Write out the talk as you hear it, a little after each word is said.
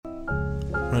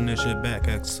run that shit back.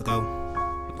 Let's go.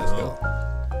 Let's go.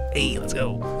 Hey, let's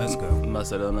go. Let's go.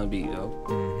 Must have done a beat,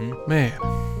 yo. Man.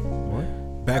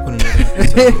 Back with another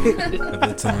episode of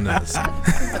It's On Us.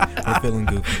 We're feeling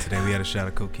goofy today. We had a shot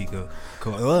of Coquito.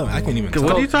 I can't even talk.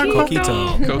 What are you talking about?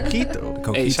 Coquito.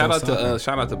 Coquito. Hey, shout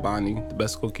Soda. out to Bonnie, the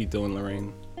best coquito in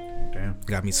Lorraine. Damn.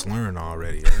 Got me slurring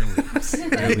already.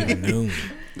 Early to noon.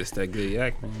 This that good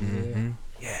yak, man. Mm-hmm.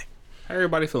 Yeah. How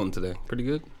everybody feeling today? Pretty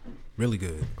good? Really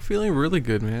good. Feeling really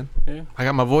good, man. Yeah. I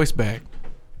got my voice back.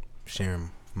 Sharing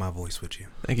my voice with you.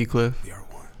 Thank you, Cliff. We are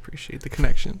one. Appreciate the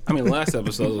connection. I mean, the last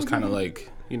episode was kind of like,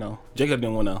 Jacob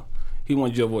didn't want to. He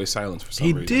wanted your voice silenced for some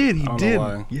He reason. did. He I don't did. know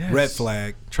why. Yes. Red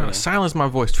flag. Trying to silence my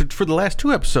voice for the last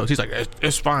 2 episodes. He's like,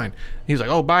 it's fine. He's like,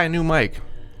 oh, buy a new mic.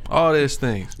 All this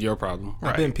things. Your problem.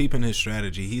 I've been peeping his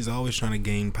strategy. He's always trying to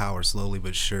gain power slowly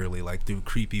but surely, like through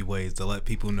creepy ways to let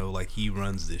people know like he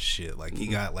runs this shit. Like he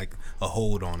got like a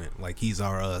hold on it. Like he's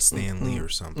our Stan Lee or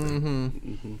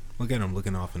something. Look at him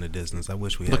looking off in the distance. I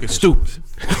wish we had Looking visuals.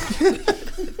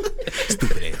 stupid.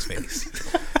 Stupid ass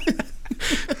face.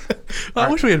 I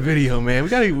wish we had video, man. We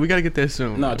gotta get that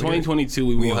soon. No, 2022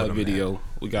 we will owe have them video.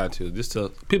 We got to just so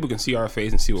people can see our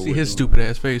face and see what See we're his doing. stupid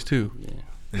ass face too. Yeah.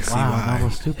 And see Wow, why. that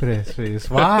was stupid ass face.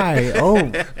 Why?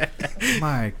 Oh,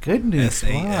 my goodness.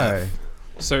 SAF.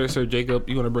 Why? Sir Jacob,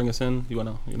 you want to bring us in? You want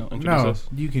to introduce No, us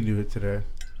you can do it today.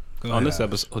 Go on ahead, this Ash.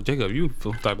 episode? Oh, Jacob, you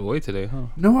feel type of way today, huh?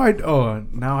 No,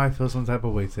 now I feel some type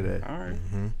of way today. All right.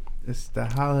 It's the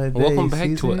holiday Welcome back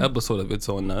to season. an episode of It's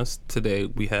On Us. Today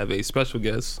we have a special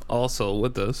guest also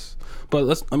with us. But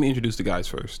let me introduce the guys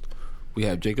first. We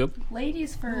have Jacob.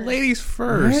 Ladies first. Ladies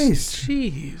first. Nice.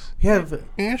 Jeez. Yeah,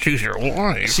 And she's your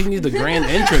wife. She needs the grand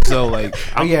entrance though. Like,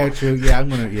 yeah, true. Yeah, I'm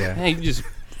gonna. Yeah, hey, you just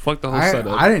fucked the whole I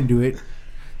setup. didn't do it.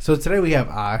 So today we have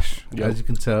Ash. Yep. As you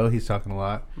can tell, he's talking a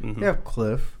lot. We have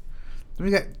Cliff. Then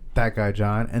we got that guy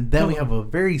John, and then we have a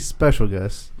very special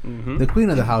guest, the queen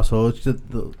of the household,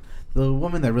 the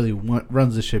woman that really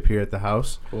runs the ship here at the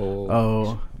house.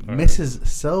 Mrs.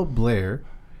 Cell Blair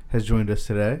has joined us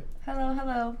today.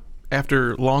 Hello.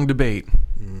 After long debate.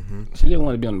 She didn't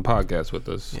want to be on the podcast with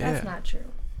us. Yeah. That's not true.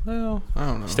 Well, I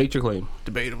don't know. State your claim.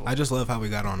 Debatable. I just love how we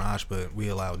got on Ash, but we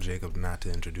allowed Jacob not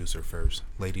to introduce her first.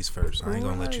 Ladies first. I ain't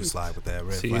gonna let you slide with that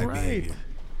red See, flag right. behavior.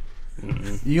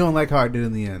 You don't like how I did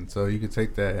in the end, so you can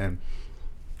take that and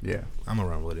yeah. I'm gonna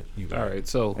run with it. You got All it. right.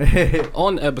 So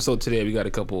on the episode today, we got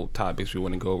a couple topics we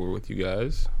want to go over with you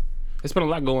guys. It's been a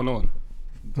lot going on.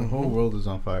 The whole world is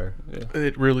on fire.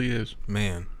 It really is.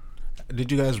 Man, did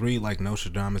you guys read like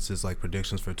Nostradamus' like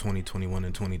predictions for 2021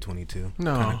 and 2022?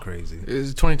 No. Kind of crazy.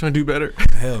 Is 2022 better?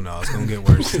 Hell no, it's gonna get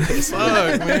worse.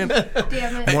 Fuck, man.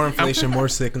 Damn it. More inflation, more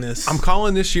sickness. I'm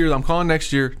calling this year. I'm calling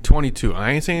next year 22.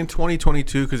 I ain't saying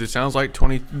 2022 because it sounds like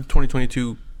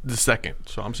 2022 the second.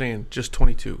 So I'm saying just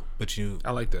 22. But you,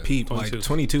 I like that. Peep, 22. like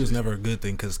 22 is never a good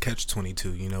thing because catch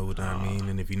 22. You know what I mean?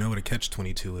 And if you know what a catch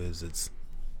 22 is, it's.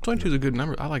 22 is a good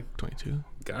number. I like 22.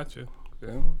 Gotcha.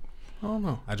 Yeah. I don't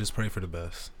know. I just pray for the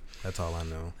best. That's all I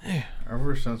know.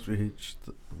 Ever since we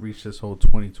reached this whole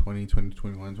 2020,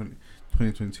 2021,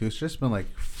 2022, it's just been like,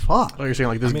 fuck. Like you're saying,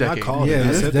 like this I mean, decade. I called Yeah, it. I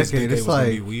this said this decade, decade it's was gonna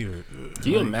like- be weird.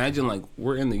 Can you imagine like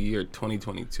we're in the year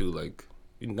 2022? Like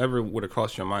you never would have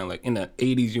crossed your mind. Like in the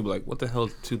 80s, you'd be like, "What the hell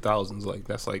is 2000s?" Like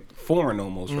that's like foreign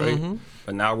almost, right?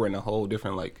 But now we're in a whole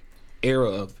different like era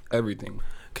of everything.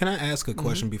 Can I ask a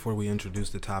question before we introduce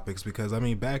the topics? Because I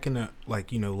mean, back in the late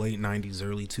 90s,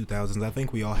 early 2000s, I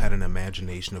think we all had an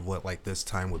imagination of what like this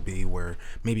time would be, where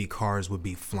maybe cars would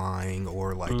be flying,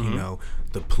 or like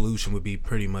the pollution would be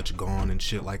pretty much gone and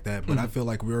shit like that. But I feel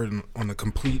like we're on the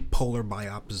complete polar by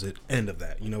opposite end of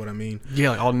that. You know what I mean? Yeah,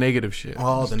 like all negative shit.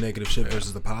 All the negative shit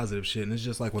versus the positive shit, and it's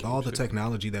just like with all the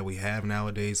technology that we have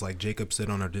nowadays. Like Jacob said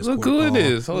on our Discord Look who it call,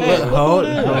 is. Hold Hold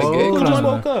Just on.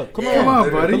 woke up. Come Come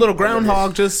on, buddy. The little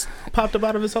groundhog just popped up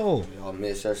out of his hole. Y'all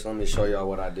missed that. So let me show y'all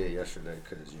what I did yesterday.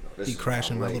 Cause this He is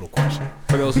crashing my late. little question.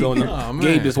 For those who don't know, Oh, man.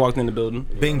 Gabe just walked in the building.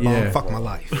 Bing bong, Yeah. fuck my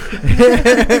life.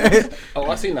 Oh,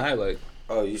 I seen the highlight.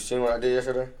 Oh, you seen what I did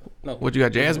yesterday? No, What, you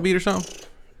got jazz beat or something?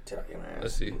 Did I get my ass?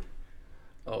 Let's see.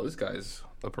 Oh, this guy's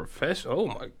a professional. Oh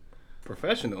my,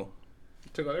 professional.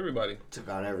 Took out everybody. Took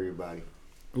out everybody.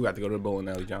 We got to go to the bowling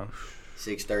alley, John.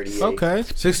 638. Okay.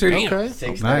 630. Okay.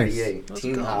 638. Let's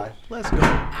Team go. high. Let's go.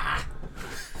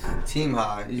 Team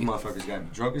high. These motherfuckers got me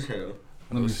drunk as hell.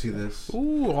 Let me see this.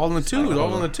 Ooh, all in the twos.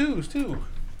 All in the twos, too.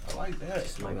 I like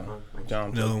that.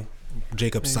 John. No,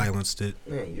 Jacob silenced it.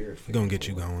 Man, you're Gonna get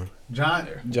you going. John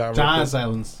John real quick.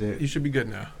 silenced it. You should be good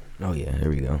now. Oh yeah, here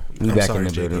we go. We I'm back sorry, in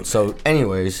the building. Jacob. So,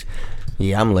 anyways,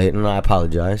 yeah, I'm late and I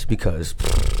apologize because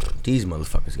these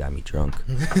motherfuckers got me drunk.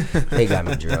 They got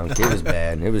me drunk. It was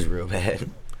bad. It was real bad.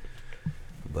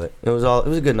 But it was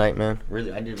a good night, man.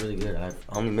 Really, I did really good. I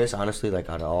only missed, honestly, like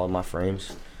out of all of my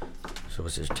frames. So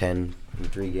it's just 10 in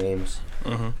 3 games.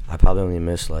 I probably only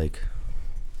missed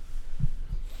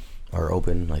or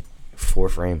opened like 4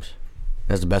 frames.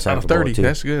 That's the best Out of 30. Too.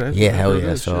 That's good. Yeah, hell yeah.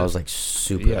 Good So shit. I was like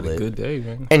super You had a lit. good day,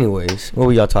 man. Anyways, what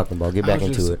were y'all talking about? Get back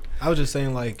into it. I was just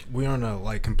saying, like, we're on a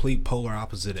like complete polar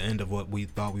opposite end of what we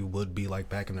thought we would be like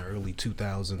back in the early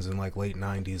 2000s and like late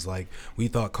 90s. Like, we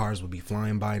thought cars would be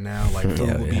flying by now, like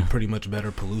food would be pretty much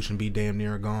better, pollution be damn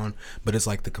near gone. But it's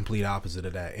like the complete opposite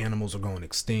of that. Animals are going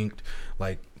extinct.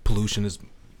 Like, pollution is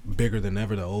bigger than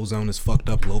ever. The ozone is fucked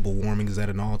up. Global warming is at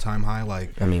an all-time high.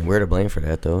 Like, I mean, we're to blame for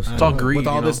that, though. So. It's all greed, with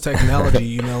all you know? this technology,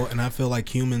 you know, and I feel like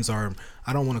humans are,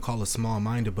 I don't want to call it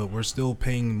small-minded, but we're still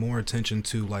paying more attention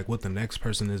to like what the next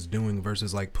person is doing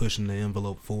versus like pushing the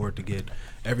envelope forward to get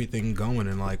everything going.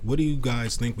 And like, what do you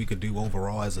guys think we could do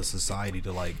overall as a society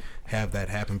to like have that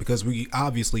happen? Because we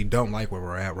obviously don't like where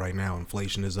we're at right now.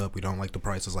 Inflation is up. We don't like the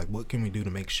prices. Like, what can we do to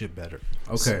make shit better?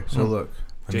 Okay, so look.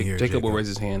 Jacob will raise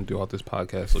his hand throughout this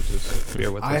podcast, so just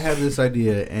bear with us. I had this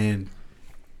idea, and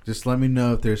just let me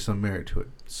know if there's some merit to it.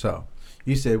 So,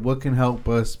 you said, what can help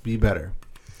us be better?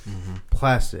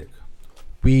 Plastic.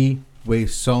 We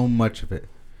waste so much of it.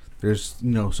 There's,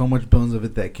 so much billions of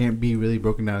it that can't be really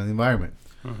broken down in the environment.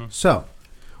 So,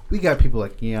 we got people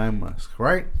like Elon Musk,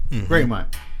 right? Great mind.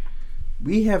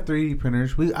 We have 3D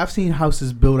printers. I've seen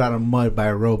houses built out of mud by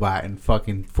a robot in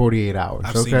fucking 48 hours.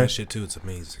 I've seen that shit too. It's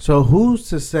amazing. So who's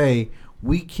to say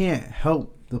we can't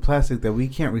help the plastic that we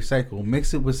can't recycle,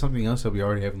 mix it with something else that we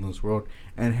already have in this world,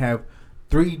 and have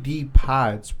 3D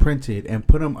pods printed and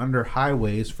put them under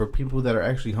highways for people that are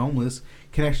actually homeless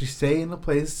can actually stay in a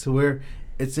place to where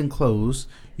it's enclosed.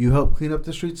 You help clean up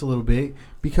the streets a little bit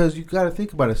because you got to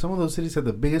think about it. Some of those cities have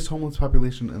the biggest homeless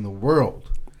population in the world.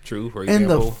 True, for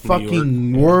example, In the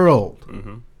fucking world.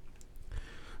 Mm-hmm.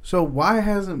 So why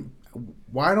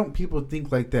don't people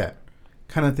think like that?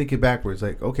 Kind of think it backwards.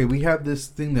 Like, okay, we have this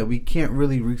thing that we can't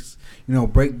really,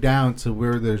 break down to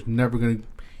where there's never going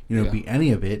to, be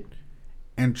any of it,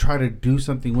 and try to do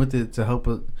something with it to help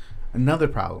another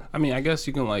problem. I mean, I guess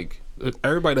you can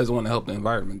everybody doesn't want to help the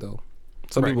environment though.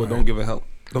 Some people right. don't give a help.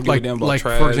 Don't give a damn about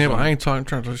trash. For example, I ain't trying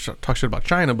to talk shit about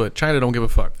China, but China don't give a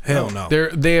fuck. Hell no.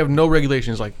 They have no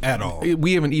regulations at all.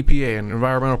 We have an EPA, an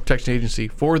Environmental Protection Agency,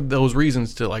 for those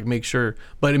reasons to make sure.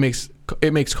 But it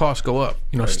makes costs go up.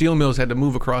 Steel mills had to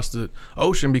move across the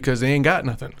ocean because they ain't got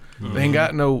nothing. They ain't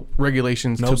got no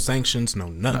regulations. No sanctions. No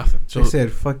nothing. Nothing. So They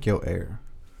said, "Fuck your air."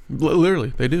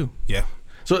 literally, they do. Yeah.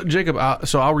 So Jacob,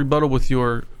 I'll rebuttal with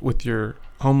your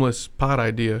homeless pod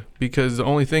idea because the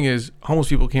only thing is homeless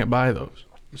people can't buy those.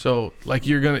 So,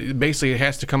 basically it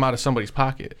has to come out of somebody's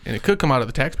pocket. And it could come out of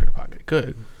the taxpayer pocket. It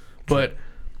could. But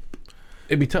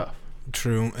it'd be tough.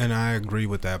 True, and I agree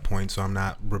with that point, so I'm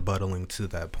not rebuttaling to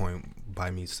that point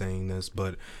by me saying this,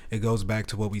 but it goes back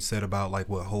to what we said about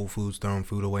what Whole Foods throwing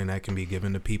food away and that can be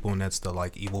given to people, and that's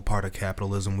the evil part of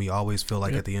capitalism. We always feel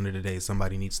like at the end of the day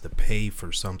somebody needs to pay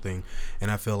for something,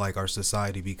 and I feel like our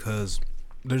society, because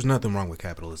there's nothing wrong with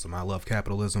capitalism. I love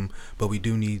capitalism, but we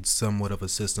do need somewhat of a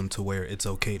system to where it's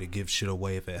okay to give shit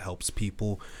away if it helps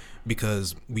people,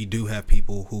 because we do have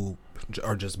people who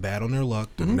are just bad on their luck.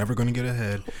 They're never going to get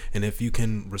ahead. And if you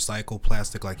can recycle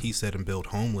plastic, like he said, and build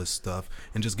homeless stuff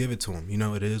and just give it to them,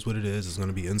 it is what it is. It's going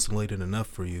to be insulated enough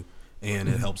for you, and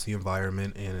it helps the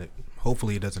environment, and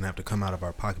hopefully it doesn't have to come out of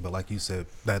our pocket. But like you said,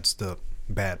 that's the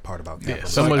bad part about capitalism.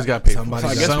 Somebody's got to pay for it. So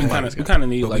I guess we kind of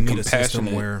need but we need a system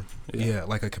compassionate. where,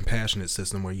 like a compassionate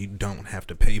system where you don't have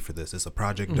to pay for this. It's a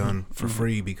project done for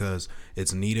free because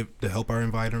it's needed to help our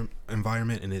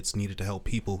environment, and it's needed to help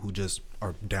people who just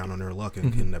are down on their luck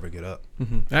and can never get up.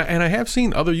 And I have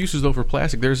seen other uses though for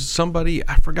plastic. There's somebody,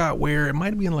 I forgot where, it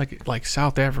might be in like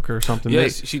South Africa or something.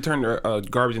 Yes, she turned her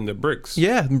garbage into bricks.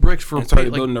 Yeah, bricks for And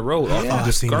started building the road off I of just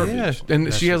just seen garbage. Yeah, and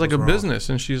That she shit has was a wrong. business,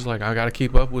 and she's like, I got to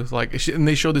keep up with and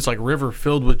they showed this river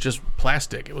filled with just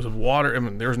plastic. It was water. I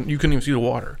mean, you couldn't even see the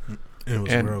water, And it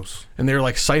was gross. and they're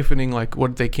siphoning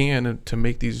what they can to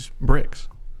make these bricks.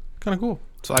 Kind of cool.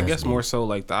 So I guess more so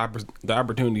the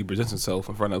opportunity presents itself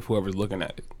in front of whoever's looking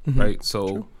at it, right?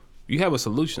 So you have a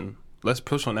solution. Let's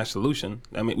push on that solution.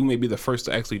 I mean, we may be the first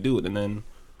to actually do it, and then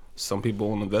some people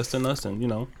will invest in us,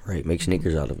 and Right, make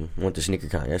sneakers out of them. I went to sneaker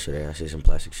con yesterday. I see some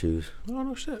plastic shoes. Oh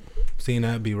no shit. Seeing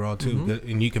that'd be raw too.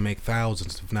 And you can make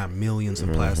thousands, if not millions,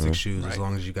 of plastic shoes as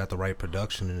long as you got the right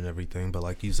production and everything. But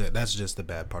like you said, that's just the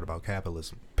bad part about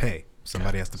capitalism. Pay.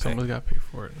 Somebody has to pay. Somebody's got to pay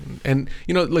for it. And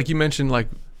like you mentioned,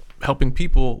 helping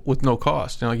people with no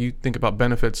cost. You think about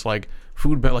benefits like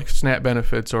SNAP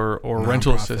benefits or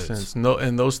rental Non-profits. assistance,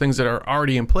 and those things that are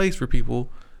already in place for people.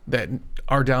 that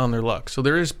are down on their luck. So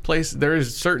there is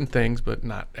certain things, but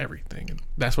not everything, and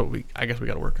that's what I guess we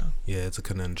got to work on. Yeah, it's a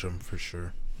conundrum for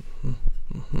sure.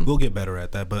 We'll get better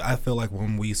at that, but I feel like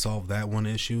when we solve that one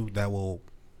issue, that will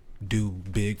do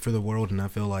big for the world, and I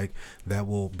feel like that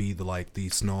will be the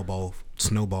snowball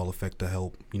effect to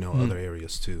help other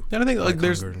areas too. And I think like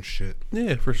there's hunger and shit.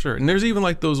 Yeah, for sure. And there's even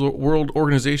like those world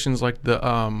organizations like the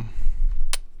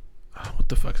what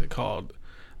the fuck's it called?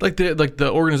 Like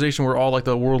the organization where all like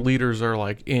the world leaders are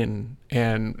like in,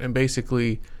 and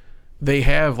basically they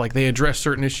have like they address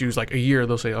certain issues like a year.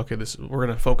 They'll say, okay, we're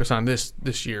gonna focus on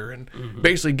this year, and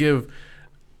basically give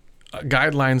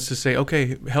guidelines to say,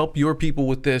 okay, help your people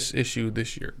with this issue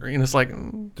this year. And it's like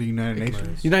the United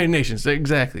Nations. United Nations,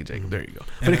 exactly, Jacob. There you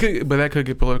go. But that could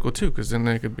get political too, because then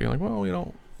they could be like, well, we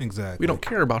don't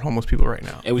care about homeless people right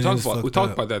now. And we talked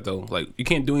about that though. Like you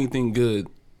can't do anything good,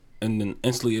 and then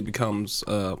instantly it becomes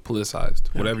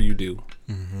politicized. Whatever you do,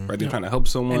 right? They're trying to help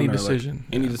someone. Any or decision,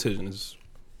 any decision is.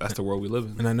 That's the world we live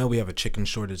in. And I know we have a chicken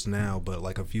shortage now, but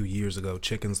like a few years ago,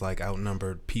 chickens like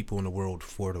outnumbered people in the world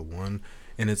 4-1.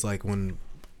 And it's like when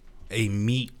a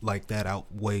meat like that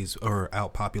outweighs or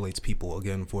outpopulates people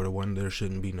again 4-1, there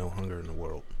shouldn't be no hunger in the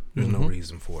world. There's no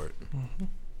reason for it.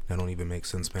 That don't even make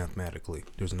sense mathematically.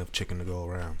 There's enough chicken to go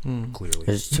around, clearly.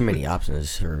 There's too many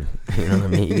options for, you know what I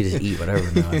mean? You can just eat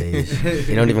whatever nowadays.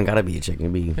 You don't even got to be a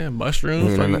chicken.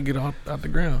 Mushrooms, so you can get out the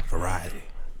ground. Variety.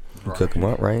 You cook them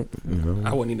up, right?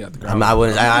 I wouldn't eat out the ground. I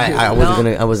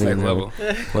wasn't gonna go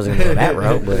that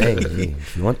route, but hey,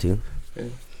 if you want to.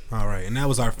 All right, and that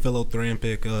was our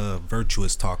philanthropic,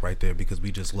 virtuous talk right there, because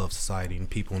we just love society and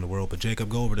people in the world. But Jacob,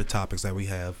 go over the topics that we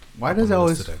have. Why does it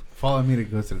always follow me to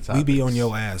go to the topics? We be on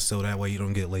your ass, so that way you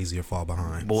don't get lazy or fall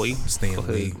behind. Boy,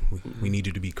 Stanley, we need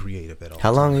you to be creative at all.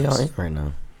 How long are y'all in right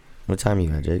now? What time you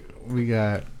got, Jake? We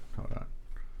got. Hold on.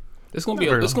 It's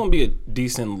gonna be a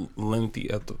decent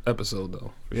lengthy episode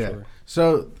though. Yeah. Sure.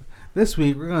 So this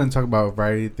week we're gonna talk about a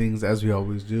variety of things as we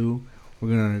always do. We're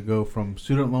gonna go from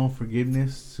student loan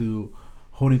forgiveness to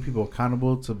holding people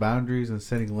accountable to boundaries and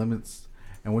setting limits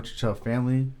and what you tell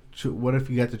family. What if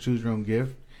you got to choose your own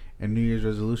gift and New Year's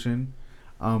resolution?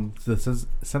 The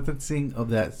sentencing of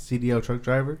that CDL truck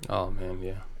driver. Oh man,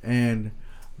 yeah. And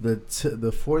the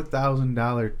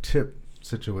 $4,000 tip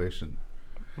situation.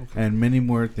 Okay. And many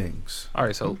more things. All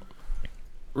right, so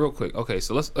real quick. Okay,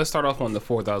 so let's start off on the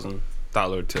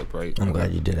 $4,000 tip, right? I'm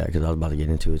glad you did that because I was about to get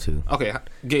into it too. Okay,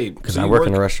 Gabe, because I work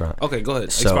in a restaurant. Okay, go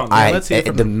ahead. So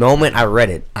the moment I read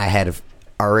it, I had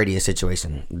already a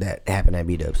situation that happened at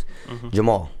B-Dubs.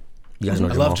 Jamal, you guys know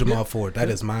Jamal. I love Jamal Ford. That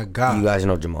is my guy. You guys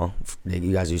know Jamal.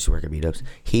 You guys used to work at B-Dubs.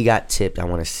 He got tipped. I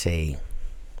want to say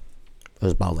it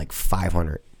was about like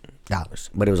 $500,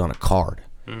 but it was on a card,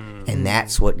 and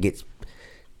that's what gets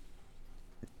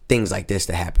things like this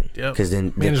to happen, because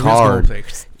then the card,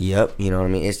 you know what I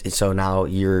mean. It's so now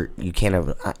you can't have.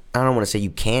 I don't want to say you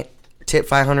can't tip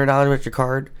 $500 with your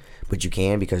card, but you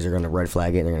can, because they're gonna red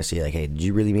flag it and they're gonna see like, hey, did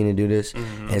you really mean to do this?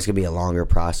 And it's gonna be a longer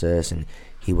process. And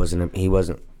he wasn't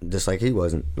just like he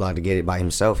wasn't allowed to get it by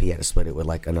himself. He had to split it with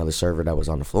like another server that was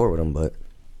on the floor with him. But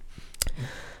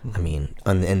I mean,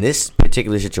 in this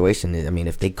particular situation, I mean,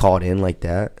 if they called in like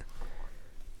that,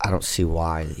 I don't see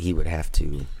why he would have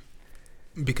to.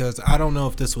 Because I don't know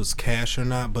if this was cash or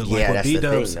not, but like with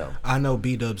B-Dubs, I know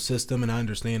B-Dubs system, and I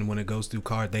understand when it goes through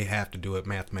card, they have to do it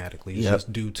mathematically. It's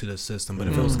just due to the system. But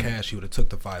if it was cash, you would have took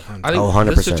the $500. I think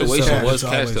 100%. This situation was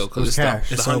cash though, because it's cash.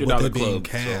 the So with $100 it being club.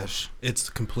 cash, it's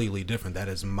completely different. That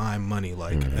is my money.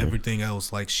 Like everything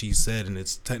else, like she said, and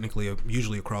it's technically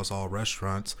usually across all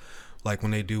restaurants. Like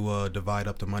when they do divide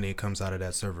up the money, it comes out of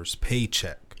that server's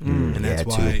paycheck. And that's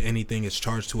why anything is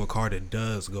charged to a card, it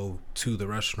does go to the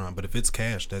restaurant. But if it's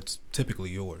cash, that's typically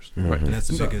yours. Right. And that's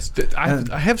the biggest.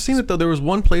 I have seen it though. There was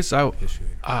one place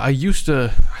I used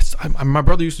to. My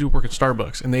brother used to work at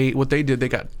Starbucks, and they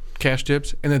got cash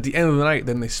tips, and at the end of the night,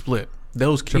 then they split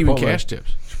those even cash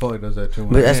tips. Chipotle does that too.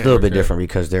 But that's a little bit different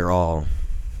because they're all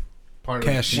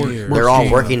cashier. They're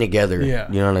all working together.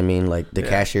 Yeah. You know what I mean? Like the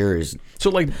cashier is so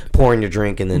like pouring your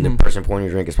drink, and then the person pouring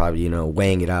your drink is probably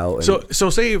weighing it out. And so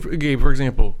say if Gabe, for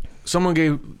example, someone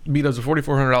gave B-Dubs a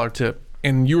 $4,400 tip,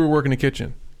 and you were working the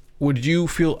kitchen, would you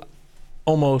feel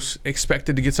almost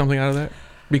expected to get something out of that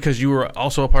because you were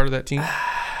also a part of that team?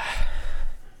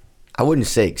 I wouldn't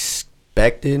say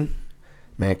expected,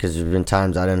 man, because there's been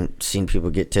times I done seen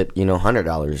people get tipped,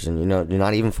 $100, and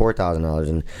not even $4,000,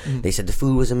 and they said the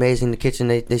food was amazing in the kitchen.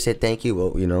 They said thank you.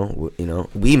 Well,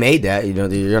 we made that. The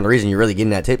only reason you're really getting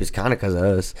that tip is kind of because of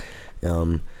us.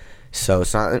 So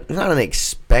it's not an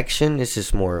expectation. It's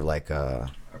just more of like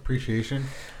appreciation.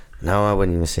 No, I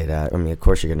wouldn't even say that. I mean, of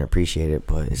course you're gonna appreciate it,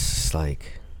 but it's just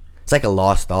like it's like a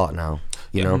lost thought now.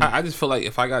 You know, I just feel like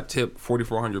if I got tipped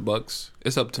 $4,400,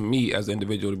 it's up to me as an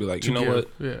individual to be like, you know what?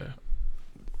 Yeah.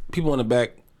 People in the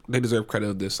back, they deserve credit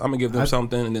of this. I'm gonna give them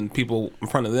something, and then people in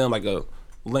front of them like a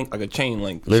link, like a chain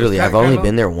link. literally, I've only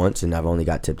been there once, and I've only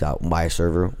got tipped out by a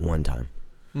server one time.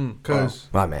 Because,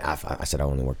 Well, I mean, I said I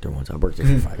only worked there once. I worked there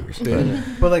for 5 years.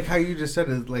 but like how you just said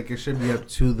it, like it should be up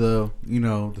to the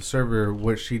the server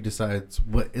what she decides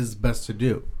what is best to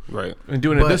do. Right. And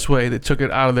doing it this way, they took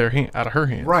it out of her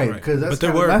hands. Right, because that's But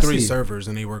there kinda were messy. 3 servers,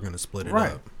 and they were going to split it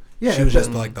Right. up. Yeah, She was if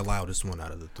just that- like the loudest one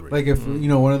out of the 3. Like if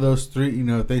one of those 3,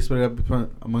 if they split it up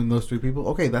among those 3 people,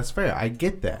 okay, that's fair. I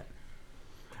get that.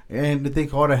 And if they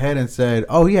called ahead and said,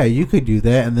 "Oh yeah, you could do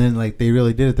that," and then like they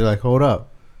really did it, they're like, "Hold up,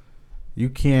 you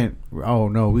can't." Oh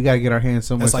no, we gotta get our hands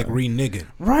somewhere. That's like reneging.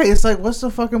 Right. It's like, what's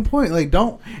the fucking point? Like,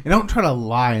 don't try to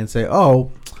lie and say,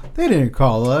 "Oh, they didn't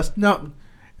call us." No.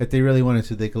 If they really wanted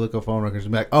to, they could look up phone records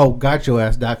and be like, "Oh,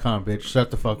 gotyoass.com, bitch. Shut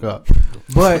the fuck up."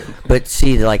 But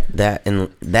see, like that in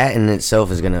itself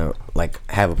is gonna like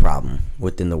have a problem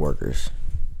within the workers,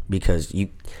 because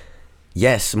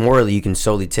yes, morally you can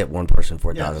solely tip one person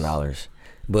 $4,000,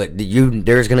 but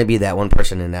there's gonna be that one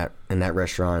person in that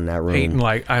restaurant, in that room. Hating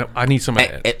like I need some of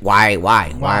that. Why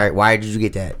did you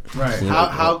get that? right, You know,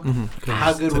 how good To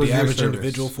was the your average service?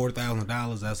 individual,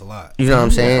 $4,000, that's a lot. You know what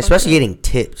I'm saying? Especially getting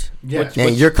tipped. Yeah.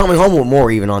 And you're coming home with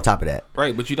more even on top of that.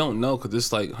 Right, but you don't know because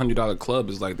this like $100 club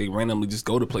is like they randomly just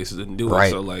go to places and do Right.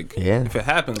 it. So like, Yeah. if it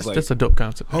happens, like, That's a dope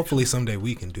concept. Hopefully someday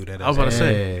we can do that. I was about to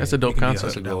say Hey. that's a dope It can be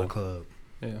concept. $100 club.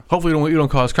 yeah. Hopefully, you don't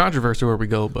cause controversy where we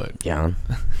go, but Yeah.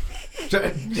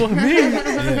 well, me.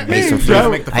 Yeah, I ate some Joe.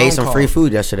 free, Make the I ate phone some call. free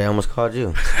food yesterday. I almost called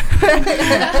you.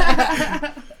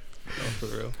 For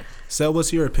real. So,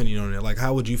 what's your opinion on it? Like,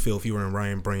 how would you feel if you were in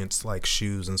Ryan Brandt's like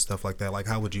shoes and stuff like that? Like,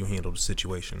 how would you handle the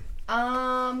situation?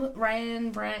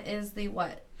 Ryan Brandt is the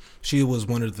what? She was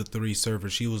one of the 3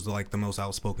 servers. She was like the most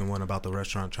outspoken one about the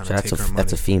restaurant trying So to that's take her money.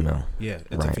 that's a female. Yeah,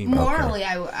 it's a Right. female. Morally,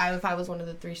 I if I was one of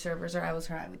the 3 servers or I was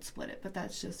her, I would split it. But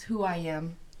that's just who I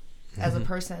am as a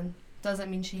person. Doesn't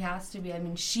mean she has to be. I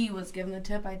mean, she was given the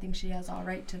tip. I think she has all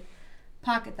right to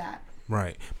pocket that.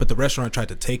 Right, but the restaurant tried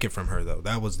to take it from her though.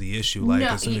 That was the issue. Like No,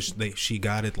 as soon as she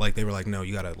got it, like they were like, "No,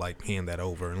 you gotta like hand that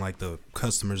over," and like the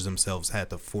customers themselves had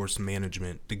to force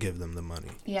management to give them the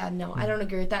money. Yeah, no, I don't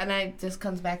agree with that. And this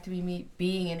comes back to me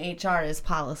being in HR is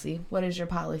policy. What does your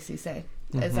policy say?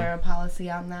 Is there a policy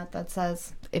on that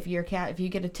says if you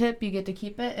get a tip, you get to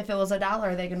keep it? If it was $1,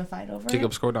 are they gonna fight over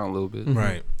Jacob, it? scroll down a little bit.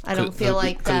 Right. I don't feel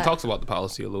like because he that. talks about the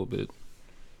policy a little bit.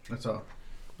 That's all.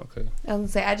 Okay. I was gonna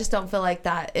say I just don't feel like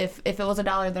that. If it was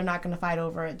 $1, they're not gonna fight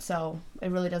over it. So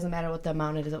it really doesn't matter what the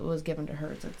amount it is. It was given to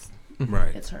hers.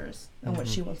 Right. It's hers, and what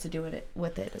she wants to do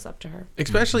with it is up to her.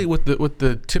 Especially with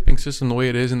the tipping system the way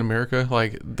it is in America,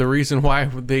 like the reason why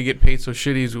they get paid so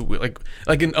shitty is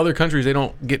like in other countries they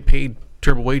don't get paid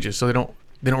terrible wages, so they don't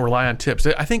rely on tips.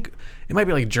 I think it might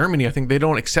be like Germany. I think they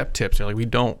don't accept tips. They're like, we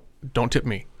don't tip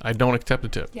me. I don't accept a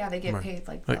tip. Yeah, they get Right. paid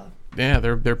like Yeah,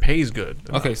 their pay's good.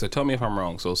 Okay, so tell me if I'm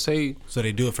wrong. So say So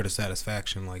they do it for the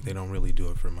satisfaction. Like they don't really do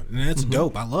it for money, and that's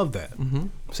dope. I love that.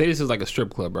 say this is like a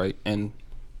strip club, right? And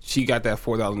she got that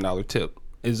 $4,000 tip.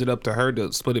 Is it up to her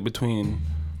to split it between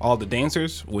all the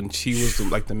dancers when she was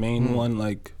like the main one?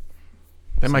 Like,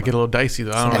 That might get a little dicey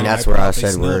though. I don't And know. that's might where I probably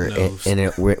said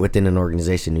snub-nose. we're within an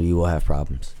organization you will have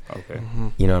problems. okay,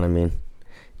 You know what I mean?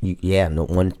 No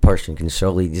one person can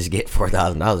solely just get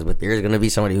 $4,000, but there's gonna be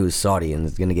somebody who's salty and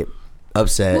is gonna get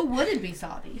upset. Who wouldn't be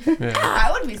salty? I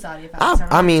would be salty if I was her.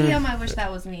 I mean- Damn, I wish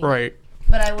that was me. Right.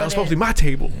 But I That would. was supposed to be my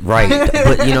table. Right,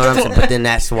 but you know what I'm saying. But then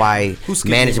that's why Who's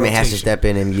getting management has to rotation? step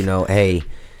in and hey,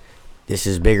 this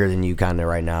is bigger than you, kind of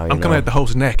right now. I'm coming at the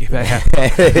host's neck if that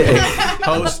happens.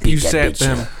 Host, you Beat that set bitch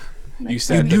them. you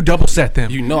said You double set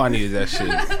them. you know I needed that shit.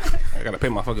 I gotta pay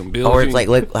my fucking bills. Or it's like,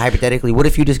 look, hypothetically, what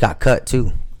if you just got cut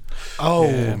too?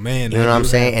 Oh man, You know what I'm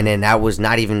saying? And then that was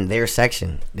not even their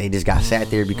section. They just got sat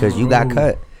there because you got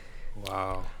cut.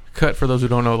 wow. Cut, for those who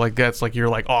don't know, like that's like you're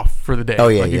like off for the day. Oh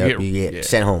yeah, like you get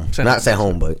sent home. Not sent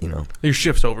home, but Your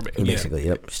shift's over, baby.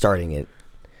 basically, starting it.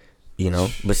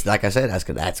 But like I said,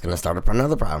 that's gonna start up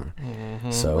another problem.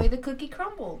 The So way the cookie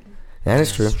crumbled. that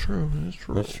is true. That's true. That's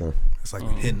true. That's true. It's like you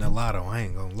hitting the lotto. I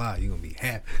ain't gonna lie, you gonna be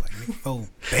happy. Like nigga, 4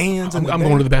 bands. I'm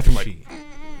going to the bathroom like,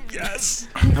 yes.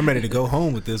 I'm ready to go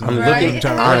home with this. I'm Right. looking.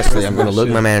 Honestly, I'm gonna look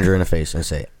my manager in the face and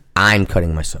say, "I'm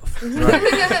cutting myself.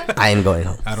 I am going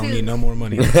home." I don't need no more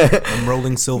money. I'm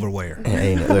rolling silverware.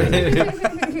 Ain't it,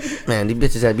 literally. Man, these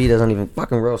bitches at B doesn't even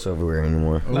fucking roll silverware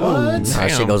anymore. Nah, that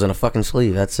shit Damn. goes in a fucking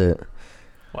sleeve. That's it.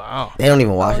 Wow. They don't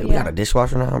even wash it. We yeah. got a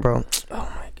dishwasher now, bro. Oh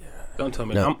my god. Don't tell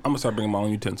me. No. I'm gonna start bringing my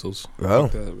own utensils. Bro.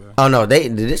 Fuck that, bro. Oh no, the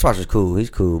dishwasher's cool. He's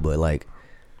cool, but like,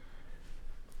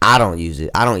 I don't use it.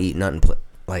 I don't eat nothing.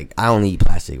 Like, I only eat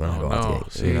plastic when I go out the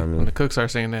gate. See, You know what I when mean? the cooks are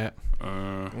saying that,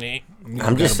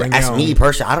 I'm just, that's me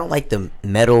personally. I don't like the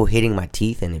metal hitting my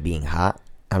teeth and it being hot.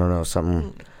 I don't know,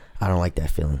 something. I don't like that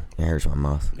feeling. It hurts my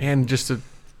mouth. and just to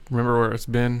remember where it's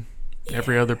been,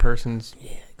 every other person's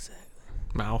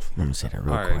mouth, I'm gonna say that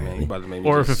real All right, man. You quietly. about to make me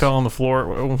or if it just fell on the floor.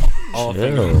 all Chill.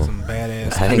 fingers. Some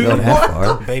badass. I didn't go that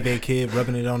far. Baby kid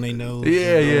rubbing it on their nose.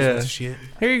 Yeah, yeah. Shit.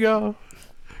 Here you go.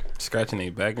 scratching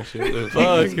their back and shit.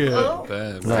 Fuck yeah. Oh.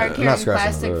 Bad, Start not carrying scratching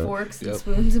plastic the- forks and Yep.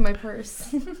 spoons in my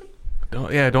purse. Don't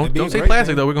It'd be say great, plastic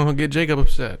man. though. We're gonna get Jacob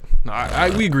upset.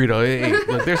 No, we agree though. Hey,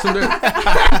 look, there's some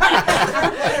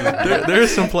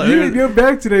there's some You're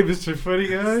back today, Mr. Funny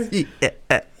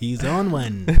Guy. He's on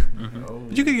one.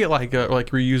 You could get like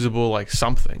reusable like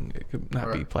something. It could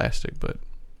not be Right. plastic, but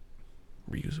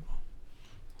reusable.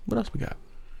 What else we got?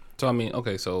 So I mean,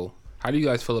 okay, so how do you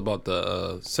guys feel about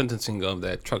the sentencing of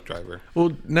that truck driver?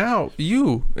 Well, now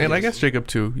you and I guess Jacob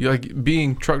too. You like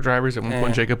being truck drivers at one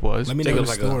point. Jacob was. Let me know Jacob's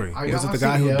the like a- story. I Was got it the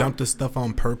my guy who CDL. dumped the stuff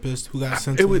on purpose who got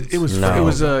sentenced? It was No. it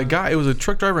was a guy. It was a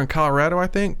truck driver in Colorado, I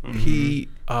think. He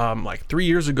like 3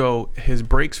 years ago, his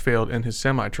brakes failed in his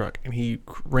semi truck, and he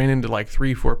ran into like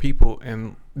 3-4 people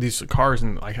and these cars,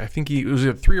 and like I think it was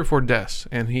 3 or 4 deaths,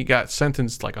 and he got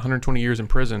sentenced like 120 years in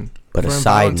prison. But for a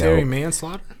side involuntary note,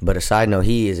 manslaughter.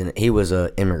 he was an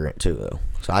immigrant too, though.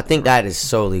 So I think that is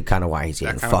solely kind of why he's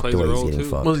getting kinda fucked the plays a way he's role, getting too?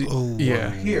 fucked. Was he, Oh,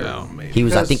 yeah, here. no, maybe. He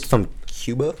was, I Because- think, from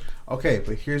Cuba. Okay,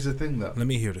 but here's the thing though. Let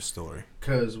me hear the story.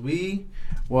 Because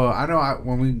I know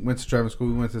when we went to driving school,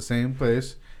 we went to the same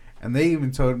place, and they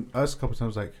even told us a couple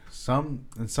times, like,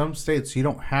 in some states, you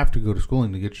don't have to go to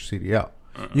schooling to get your CDL.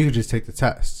 You can just take the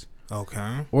test.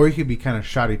 Okay. Or you could be kind of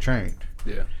shoddy trained.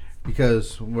 Yeah.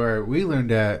 Because where we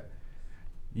learned that,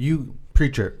 you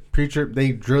pre-trip,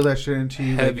 they drill that shit into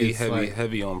you.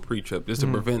 Heavy on pre-trip just to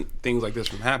prevent things like this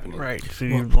from happening. Right. So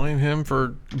you blame him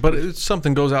for, but it's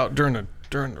something goes out during the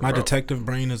My road. detective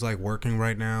brain is like working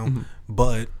right now,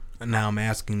 but now I'm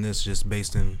asking this just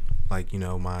based in like,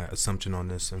 my assumption on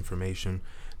this information.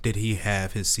 Did he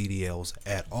have his CDLs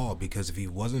at all? Because if he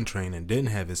wasn't trained and didn't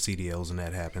have his CDLs and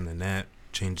that happened, then that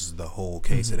changes the whole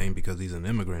case. It ain't because he's an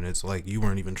immigrant. It's like you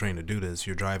weren't even trained to do this.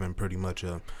 You're driving pretty much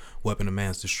a weapon of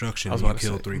mass destruction. I was And you about to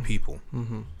killed say. 3 people,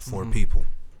 4 people.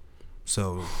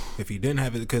 So if he didn't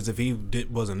have it, because if he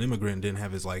was an immigrant and didn't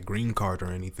have his like green card or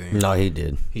anything, No, he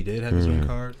did. he did have his green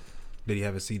card. Did he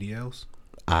have his CDLs?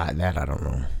 That I don't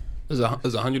know. It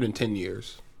was 110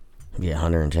 years. Yeah,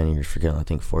 110 years for killing, I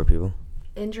think, 4 people.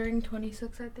 Injuring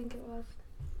 26, I think it was.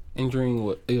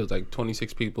 Injuring it was like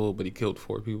 26 people, but he killed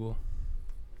 4 people.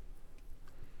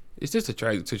 It's just a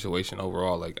tragic situation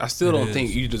overall. Like I still It don't is.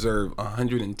 think you deserve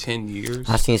 110 years.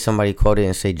 I seen somebody quote it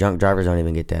and say drunk drivers don't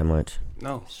even get that much.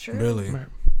 No. It's true. Really? Right.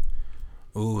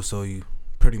 Ooh, so you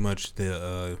pretty much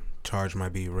the charge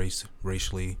might be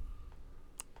racially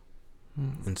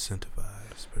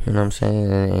incentivized. You know what I'm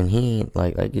saying? And he ain't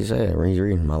like you said. He's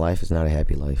reading. My life is not a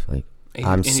happy life. Like And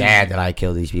I'm he's- sad that I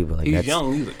killed these people. Like He's that's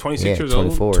young. He's like 26 yeah, years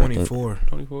 24. old. I think. 24.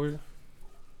 24.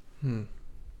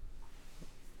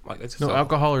 Like that's just No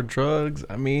alcohol or drugs.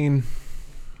 I mean,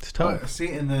 it's tough. See,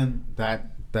 and then that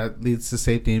leads to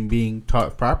safety and being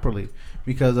taught properly.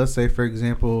 Because let's say, for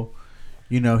example,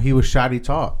 he was shoddy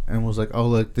taught and was like, oh,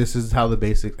 look, this is how the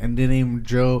basics, and didn't even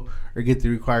drill or get the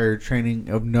required training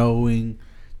of knowing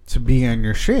to be on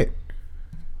your shit.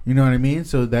 You know what I mean?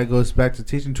 So that goes back to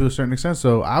teaching to a certain extent.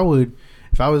 So I would,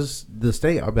 if I was the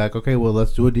state, I'd be like, okay, well,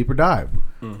 let's do a deeper dive.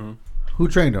 Mm-hmm. Who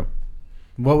trained him?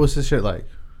 What was his shit like?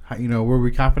 Were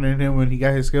we confident in him when he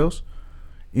got his skills?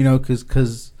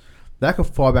 Because that could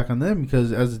fall back on them.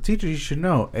 Because as a teacher, you should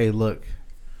know, hey, look,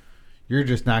 you're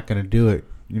just not going to do it.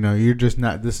 You're just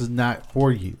not. This is not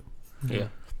for you. Yeah.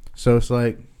 So it's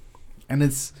like, and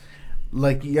it's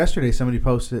like yesterday somebody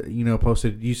posted.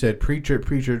 You said pre-trip,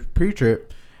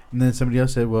 and then somebody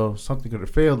else said, well, something could have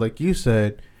failed, like you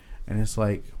said, and it's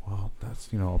like, well, that's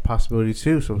a possibility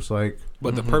too. So it's like,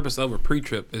 But the purpose of a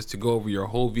pre-trip is to go over your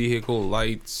whole vehicle,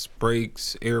 lights,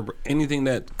 brakes, air, anything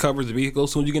that covers the vehicle.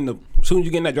 Soon as you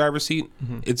get in that driver's seat,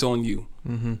 it's on you.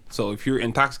 So if you're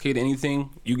intoxicated, anything,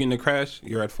 you get in a crash,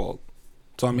 you're at fault.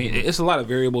 So I mean, it's a lot of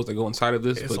variables that go inside of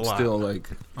this, It's but a lot. still, like,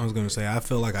 I was gonna say, I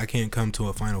feel like I can't come to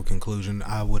a final conclusion.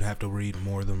 I would have to read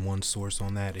more than one source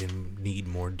on that and need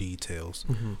more details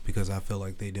because I feel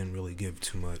like they didn't really give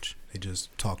too much. They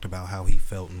just talked about how he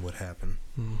felt and what happened.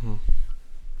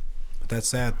 But that's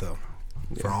sad though,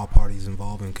 for all parties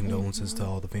involved, and condolences to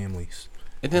all the families.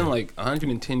 and then like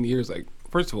 110 years, like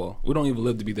first of all, we don't even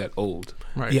live to be that old.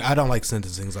 Right. Yeah, I don't like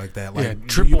sentencings like that. Like, Yeah, you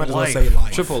triple might as well life. say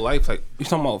life. Triple life, like you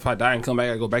talking about if I die and come back,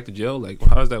 I go back to jail. Like,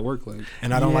 how does that work? Like,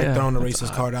 And I don't like Yeah, throwing the that's racist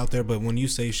odd. card out there, but when you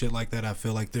say shit like that, I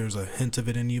feel like there's a hint of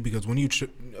it in you because when you,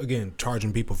 again,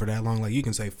 charging people for that long, like you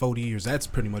can say 40 years, that's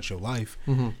pretty much your life.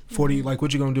 40, like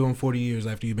what you gonna do in 40 years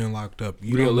after you've been locked up?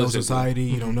 You don't know Realistically. society,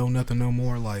 you don't know nothing no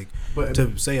more. Like But-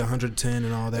 to say 110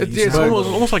 and all that. It's, you it's sound-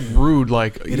 almost like rude.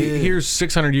 Like It is. here's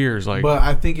 600 years. Like But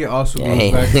I think it also goes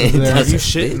Dang. back to Like, That's you a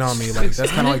shitting bitch. on me, like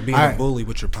that's kind of like being I- a bully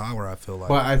with your power. I feel like.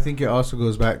 But I think it also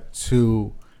goes back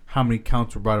to how many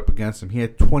counts were brought up against him. He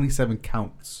had 27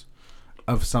 counts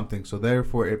of something, so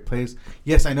therefore it plays.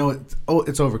 Yes, I know it's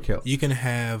overkill. you can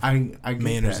have I get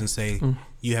manners that. and say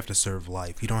you have to serve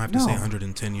life. You don't have to No. say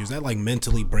 110 years. That like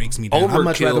mentally breaks me down. I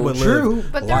much Overkill. rather would live True.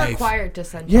 But they're life. required to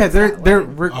send. Yeah, us they're that they're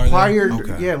way. required.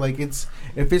 Okay. Yeah, like if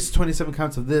it's 27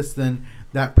 counts of this, then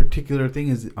that particular thing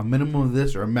is a minimum of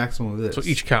this or a maximum of this. so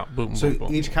each count. Boom. So boom,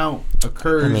 boom. each count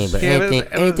occurs. I mean, but Yeah,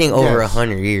 anything over yes.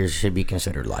 100 years should be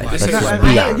considered life. This Let's is just like-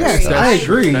 be I honest. agree. Yes, I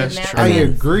agree. That's And true. I that-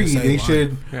 agree. Say They why.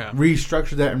 should Yeah.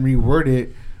 restructure that and reword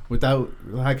it without,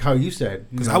 like how you said.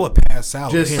 Because I would pass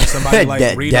out Just- hearing somebody like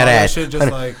Dead- read dead all that ass. shit, just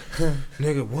like,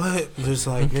 nigga, what? Just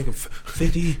like, nigga,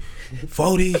 50,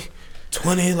 40,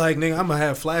 20, like, nigga, I'm gonna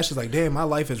have flashes like, damn, my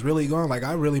life is really gone. Like,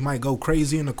 I really might go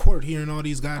crazy in the court hearing all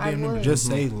these goddamn I numbers. would. Just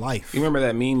say life. you remember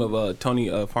that meme of Tony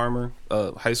Farmer,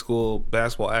 high school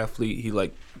basketball athlete? He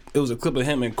like, it was a clip of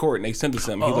him in court, and they sentenced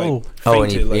him. He like Oh. Oh,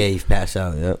 and fainted. Like, he passed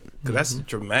out. Yep. cause that's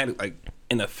dramatic. Like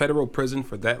in a federal prison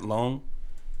for that long,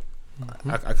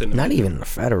 I couldn't. Not imagine. even a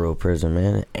federal prison,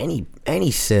 man.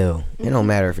 Any cell. It don't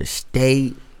matter if it's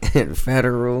state,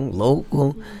 federal,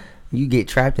 local. You get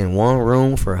trapped in one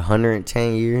room for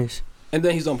 110 years. And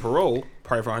then he's on parole,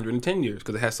 probably for 110 years,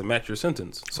 because it has to match your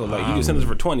sentence. So like, you get sentenced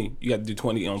for 20, you got to do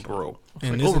 20 on parole.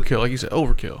 And Like this is- overkill, like you said,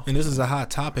 overkill. And this is a hot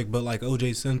topic, but like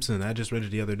O.J. Simpson, I just read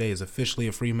it the other day, is officially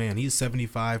a free man. He's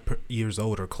 75 years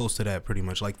old or close to that, pretty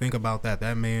much. Like, think about that.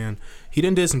 That man, he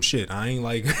done did some shit. I ain't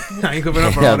like, I ain't coming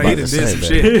up for Yeah, all I'm that. He about done to did some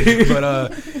say shit.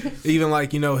 But even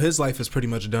like, you know, his life is pretty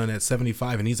much done at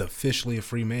 75, and he's officially a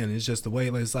free man. It's just the way,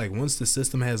 it's like, once the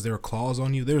system has their claws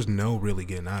on you, there's no really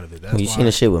getting out of it. That's You why. seen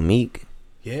the shit with Meek?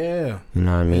 Yeah. You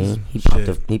know what I mean?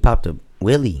 It's He popped a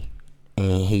Willie,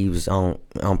 and he was on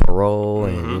parole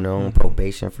and you know on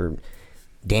probation for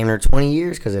damn near 20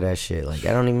 years because of that shit. Like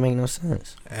that don't even make no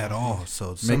sense. At all. So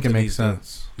make it something make needs to-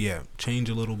 sense. yeah,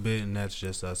 change a little bit, and that's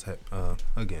just us,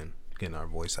 again, getting our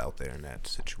voice out there in that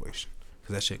situation.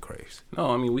 Because that shit crazy.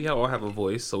 No, I mean, we all have a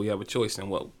voice, so we have a choice in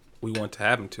what we want to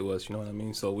happen to us. You know what I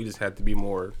mean? So we just have to be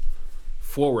more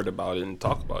forward about it and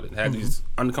talk about it and have these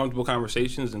uncomfortable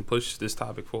conversations and push this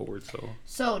topic forward.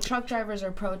 So truck drivers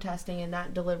are protesting and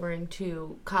not delivering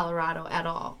to Colorado at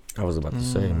all. I was about to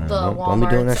say, man, The don't be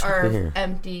doing that WalMarts shit are over here.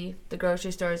 empty. The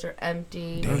grocery stores are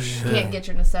empty. Oh, You shit. can't get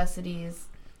your necessities.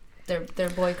 They're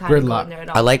boycotting Gridlock. going there at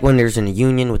all. I like when there's a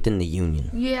union within the union.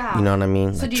 Yeah. You know what I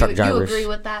mean? So Like do truck you drivers. agree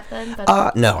with that then?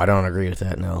 That- No, I don't agree with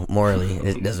that. No, morally,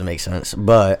 it doesn't make sense.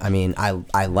 But I mean,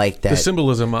 I like that. The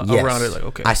symbolism Yes. around it, like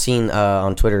okay. I seen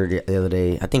on Twitter the other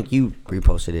day. I think you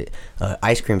reposted it.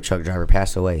 Ice cream truck driver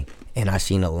passed away, and I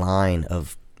seen a line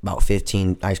of about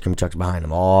 15 ice cream trucks behind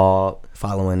him, all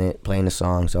following it, playing the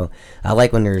song. So I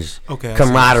like when there's Okay, I see what you're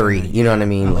camaraderie. saying. You know what I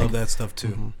mean? I Like, love that stuff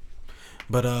too.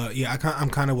 But yeah, I'm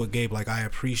kind of with Gabe. Like, I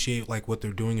appreciate like what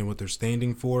they're doing and what they're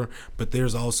standing for. But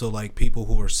there's also like people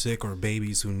who are sick or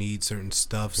babies who need certain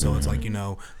stuff. So it's like, you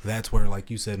know, that's where, like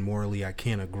you said, morally I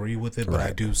can't agree with it, but I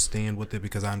Right. do stand with it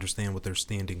because I understand what they're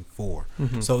standing for.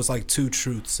 So it's like two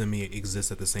truths in me exist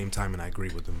at the same time, and I agree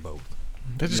with them both.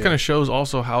 That just kind of shows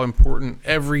also how important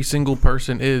every single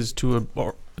person is to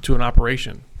an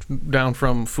operation, down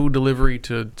from food delivery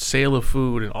to sale of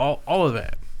food and all of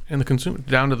that, and the consumer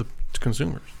down to the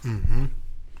consumers. Mm-hmm.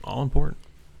 All important.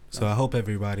 So I hope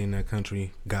everybody in that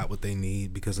country got what they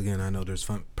need, because again, I know there's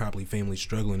probably families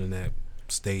struggling in that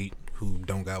state who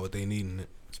don't got what they need, and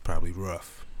it's probably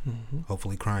rough.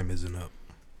 Hopefully crime isn't up.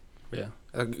 Yeah,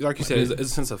 like you said, it's a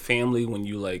sense of family when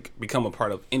you like become a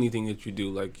part of anything that you do.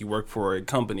 Like you work for a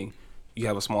company, you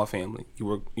have a small family.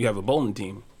 You have a bowling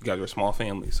team, you got your small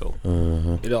family. So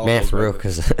it all man, goes for real, back.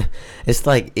 because it's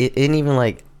like it ain't even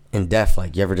like in death.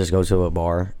 Like you ever just go to a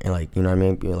bar and like, you know what I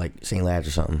mean, you're like St. Lad's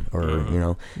or something, or you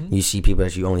know, you see people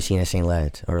that you only seen at St.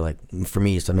 Lad's, or like for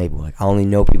me it's the Maple. Like I only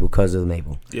know people because of the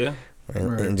Maple, Yeah,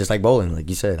 and just like bowling, like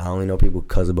you said, I only know people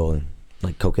because of bowling.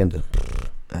 Like Coquenda,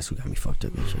 that's who got me fucked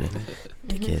up yesterday.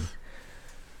 Dickhead.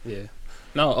 yeah.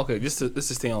 No, okay. Just to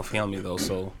stay on family though.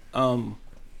 So, kind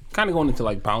of going into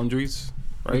like boundaries.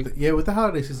 right? With the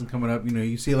holiday season coming up,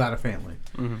 you see a lot of family.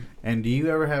 Mm-hmm. And do you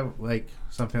ever have like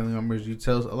some family members you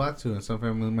tell a lot to, and some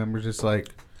family members just like,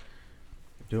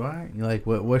 do I? You're like,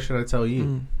 what should I tell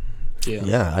you?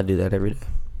 Yeah, I do that every day.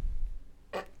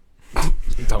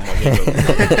 Talking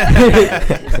about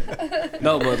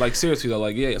no, but like seriously though,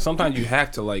 like sometimes you have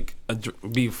to like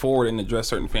be forward and address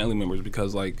certain family members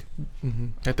because like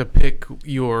you have to pick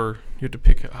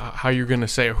how you're gonna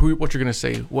say or what you're gonna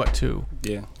say what to.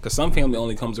 Yeah, because some family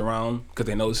only comes around because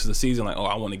they know this is the season. Like, oh,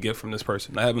 I want a gift from this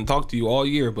person. I haven't talked to you all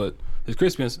year, but it's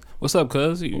Christmas. What's up,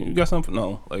 cuz? You got something?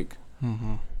 No, like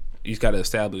you just got to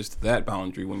establish that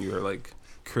boundary when you're like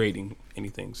creating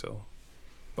anything. So,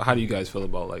 but how do you guys feel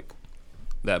about like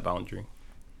that boundary?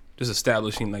 Just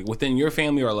establishing like within your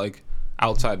family or like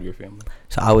outside of your family.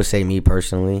 So I would say me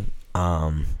personally,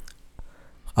 I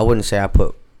wouldn't say I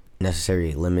put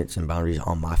necessary limits and boundaries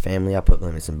on my family. I put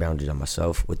limits and boundaries on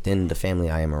myself within the family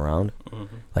I am around.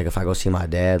 Like if I go see my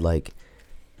dad, like,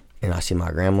 and I see my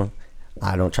grandma,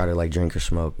 I don't try to like drink or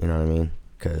smoke. You know what I mean?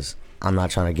 Because I'm not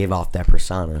trying to give off that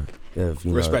persona of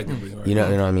respectively. Right? You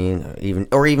know what I mean?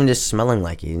 Even just smelling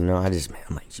like it. I'm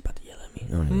like, she's about to yell at me.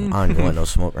 I don't even want no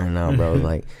smoke right now, bro.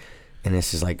 Like, and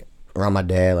it's just like around my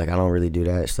dad. Like I don't really do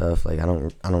that stuff. Like I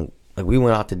don't. Like we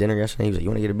went out to dinner yesterday. He was like, "You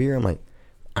want to get a beer?" I'm like,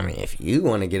 I mean, if you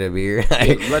want to get a beer,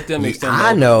 like, let them extend.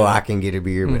 I know I can get a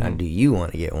beer, but do you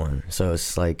want to get one? So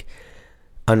it's like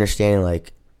understanding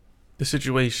like the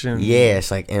situation. Yeah,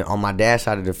 it's like, and on my dad's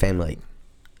side of the family, like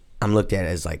I'm looked at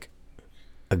as like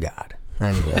a god. I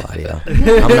ain't even gonna lie to y'all.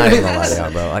 I'm not even gonna lie to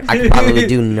y'all, bro. Like, I could probably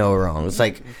do no wrong. It's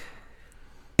like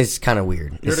it's kind of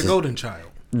weird. You're the golden child.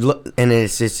 And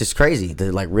it's just crazy to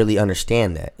like really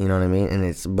understand that, you know what I mean? And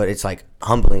it's like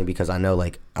humbling because I know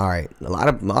like, all right, a lot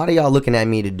of y'all looking at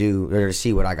me to do or to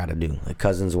see what I got to do, like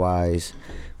cousins wise,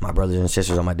 my brothers and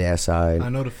sisters on my dad's side. I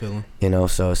know the feeling,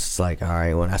 so it's like, all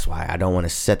right, well that's why I don't want to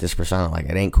set this persona like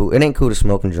it ain't cool to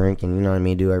smoke and drink and you know what I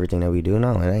mean, do everything that we do.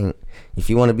 No, it ain't. If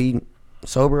you want to be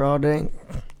sober all day,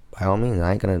 by all means,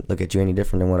 I ain't gonna look at you any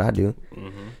different than what I do.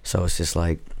 So it's just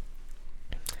like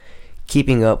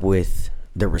keeping up with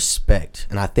the respect,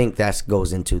 and I think that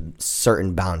goes into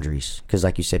certain boundaries because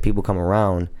like you said, people come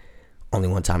around only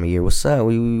one time a year. What's up?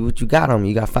 What you got on me?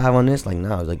 You got 5 on this? Like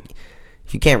no, it's like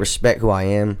if you can't respect who I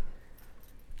am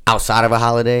outside of a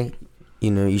holiday,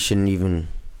 you shouldn't even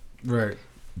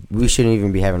we shouldn't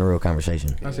even be having a real conversation.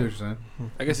 I see what you're saying.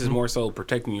 I guess it's more so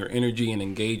protecting your energy and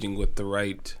engaging with the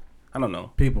right, I don't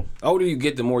know, people. The older you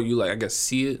get, the more you like, I guess,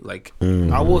 see it. Like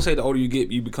I will say the older you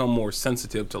get, you become more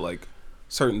sensitive to like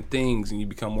certain things and you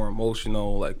become more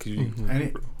emotional, like cause you,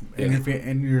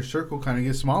 and your circle kind of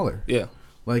gets smaller. Yeah,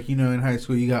 like in high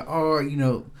school you got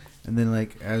and then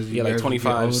like as you like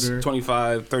 25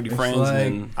 30 friends, like,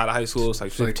 and then out of high school it's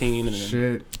like 15 and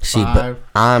then but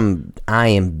I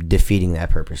am defeating that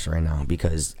purpose right now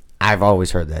because I've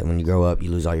always heard that when you grow up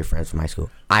you lose all your friends from high school.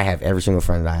 I have every single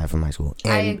friend that I have from high school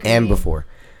and before.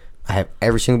 I have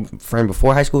every single friend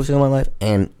before high school still in my life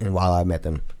and while I met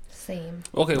them. Same.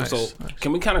 Okay, nice, so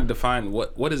can we kind of define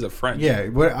what is a friend? Yeah.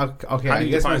 I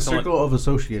guess my circle of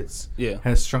associates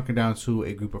has shrunken down to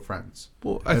a group of friends.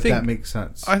 Well, I think that makes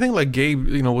sense. I think like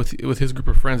Gabe, with his group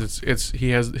of friends, it's he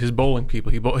has his bowling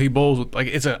people. He bowls with like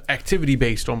it's an activity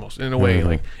based almost in a way.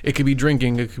 Like it could be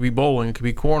drinking, it could be bowling, it could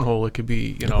be cornhole, it could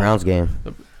be the Browns game.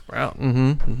 You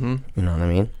know what I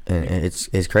mean? And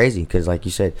it's crazy because like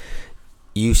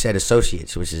you said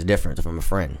associates, which is different from a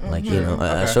friend. Like,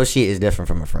 associate is different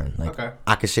from a friend. Like,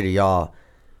 I consider y'all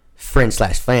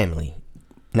friend/family,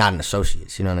 not an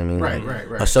associates. You know what I mean?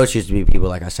 Right. Associates to be people,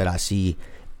 like I said, I see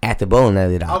at the bowling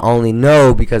alley that I only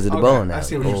know because of the bowling alley. I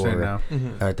see what you're saying now.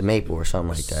 Or at the Maple or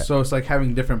something like that. So it's like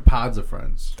having different pods of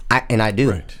friends. I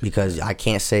do, because I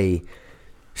can't say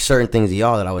certain things to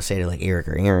y'all that I would say to like Eric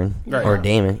or Aaron or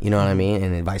Damon. You know what I mean?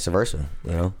 And then vice versa,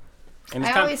 And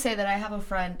I always say that I have a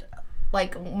friend.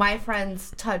 Like, my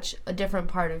friends touch a different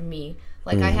part of me.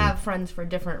 Like, I have friends for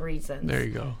different reasons. There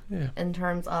you go. Yeah. In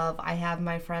terms of, I have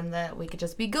my friend that we could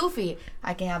just be goofy.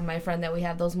 I can have my friend that we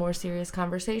have those more serious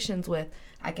conversations with.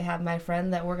 I can have my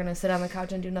friend that we're going to sit on the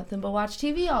couch and do nothing but watch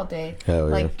TV all day. Hell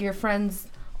yeah. Like, your friends,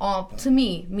 all to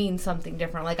me, mean something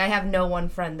different. Like, I have no one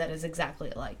friend that is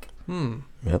exactly alike.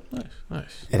 Yep.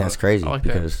 Nice. And that's crazy like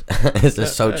because it's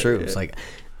just so true. It's like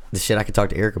the shit I can talk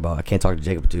to Eric about, I can't talk to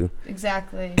Jacob too.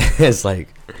 Exactly. It's like,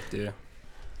 yeah.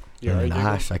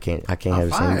 Gosh, I can't have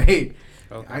the same. Hey,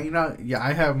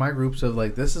 I have my groups of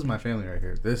like, this is my family right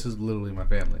here. This is literally my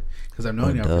family because I've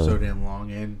known you for so damn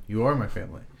long, and you are my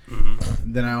family.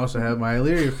 Then I also have my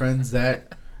Illyria friends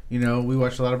that, we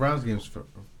watch a lot of Browns games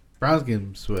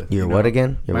with. What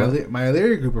again? My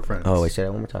Illyria group of friends. Oh, wait, say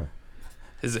that one more time.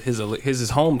 his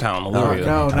hometown, Elyria.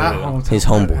 No, not hometown. His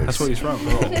homeboys. That's where he's from.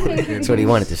 That's what he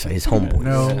wanted to say. His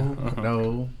homeboys.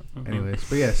 No. Anyways,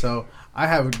 but yeah, so I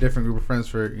have a different group of friends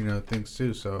for things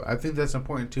too. So I think that's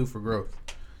important too for growth.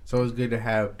 So it's good to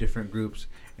have different groups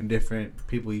and different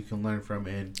people you can learn from.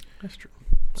 And That's true.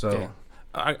 so Yeah.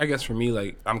 I guess for me,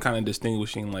 like, I'm kind of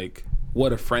distinguishing like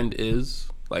what a friend is.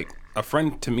 Like, a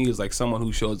friend to me is like someone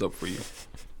who shows up for you.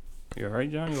 You all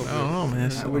right, John? You I don't know,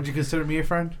 man. would you consider me a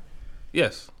friend?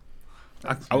 Yes,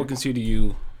 I would consider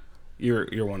you.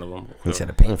 You're one of them. He said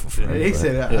a painful friend. He but-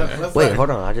 said, Wait, hold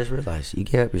on. I just realized you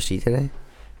gave up your seat today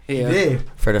Yeah. He did.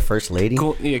 for the first lady.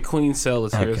 Queen Cell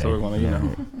is here, Okay. so we're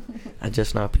gonna, I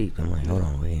just not peeped. I'm like, hold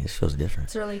on, wait, this feels different.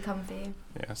 It's really comfy.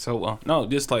 Yeah. So no,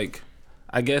 just like,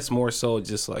 I guess more so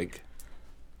just like,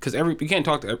 because you can't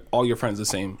talk to all your friends the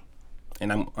same,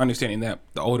 and I'm understanding that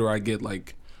the older I get,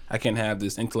 like, I can't have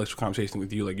this intellectual conversation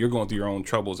with you. Like, you're going through your own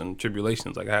troubles and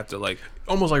tribulations. Like, I have to like,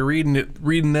 Almost like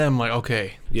reading them. Like,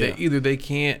 okay, Yeah. either they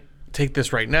can't take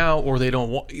this right now, or they don't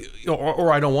want,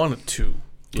 or I don't want it to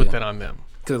put Yeah. that on them.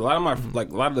 because a lot of my like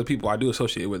a lot of the people I do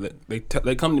associate with it,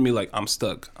 they come to me like, I'm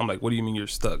stuck. I'm like, what do you mean you're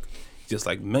stuck? Just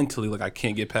like mentally, like, I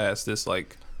can't get past this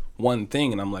like one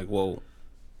thing, and I'm like, well,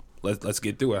 let's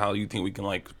get through it. How do you think we can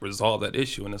like resolve that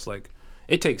issue? And it's like,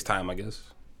 it takes time, I guess.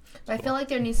 But I feel like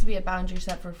there needs to be a boundary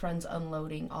set for friends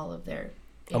unloading all of their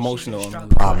issues or Emotional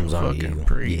struggles. Problems on Fucking you.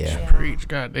 preach, Yeah. preach,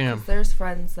 goddamn. There's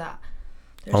friends that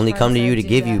Only come to you to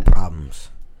give you problems.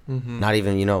 Not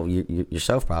even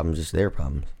yourself problems, just their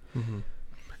problems.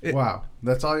 Wow,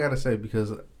 that's all I gotta say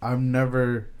because I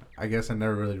never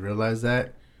really realized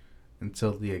that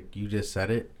until you just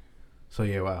said it. So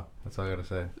yeah, wow, that's all I gotta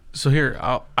say. So here,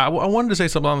 I wanted to say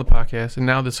something on the podcast, and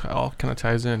now this all kind of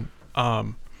ties in.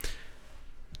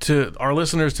 To our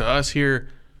listeners, to us here,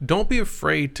 don't be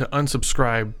afraid to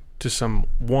unsubscribe to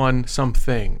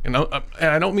something, and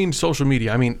I don't mean social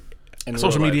media. I mean In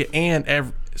social real media life. and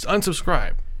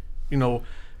unsubscribe.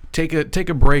 Take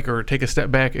a break or take a step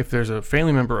back if there's a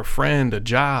family member, a friend, a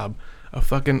job, a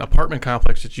fucking apartment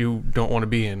complex that you don't want to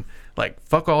be in. Like,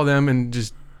 fuck all them and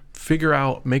just figure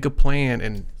out, make a plan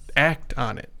and act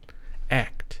on it.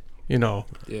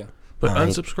 Yeah. But I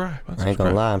ain't- unsubscribe. I ain't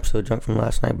gonna lie, I'm still drunk from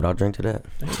last night, but I'll drink to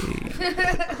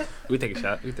that. We take a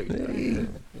shot.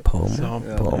 Pull So,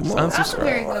 more, pull it's more. That's a unsubscribe.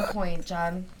 very good point,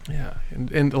 John. Yeah,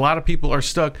 and a lot of people are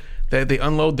stuck that they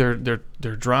unload their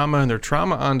drama and their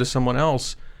trauma onto someone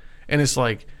else, and it's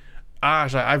like,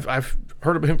 I've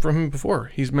heard of from him before.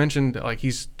 He's mentioned like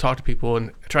he's talked to people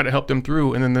and tried to help them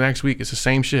through, and then the next week it's the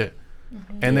same shit,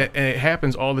 and it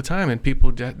happens all the time. And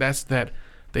people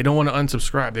they don't want to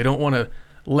unsubscribe, they don't want to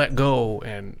let go,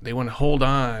 and they want to hold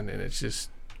on, and it's just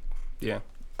Yeah.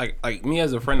 Like me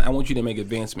as a friend, I want you to make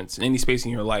advancements in any space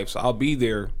in your life. So I'll be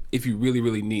there if you really,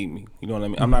 really need me. You know what I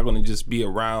mean? I'm not going to just be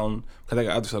around because I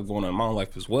got other stuff going on in my own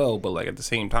life as well. But like at the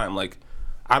same time, like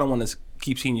I don't want to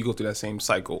keep seeing you go through that same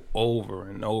cycle over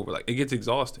and over. Like it gets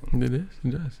exhausting. It does.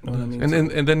 You know what I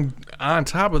mean? And then on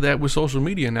top of that, with social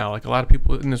media now, like a lot of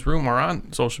people in this room are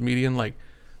on social media, and like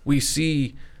we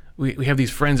see, we have these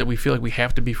friends that we feel like we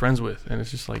have to be friends with, and it's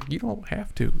just like, you don't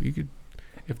have to. You could,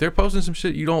 if they're posting some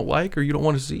shit you don't like or you don't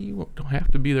want to see, you don't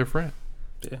have to be their friend.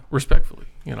 Yeah. Respectfully,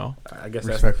 I guess that's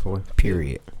Respectfully.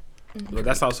 Period. but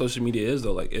that's how social media is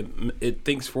though. Like it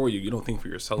thinks for you. You don't think for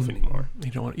yourself anymore.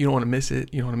 you don't want to miss it.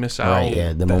 You don't want to miss out. Right,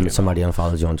 yeah. The moment somebody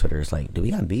unfollows you on Twitter, it's like, do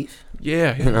we got beef?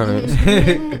 Yeah, You know what I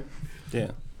mean?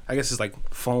 Yeah. I guess it's like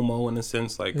FOMO in a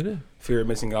sense, like It is. fear of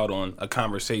missing out on a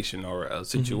conversation or a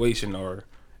situation or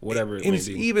whatever it and may it's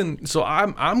be. even so.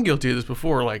 I'm guilty of this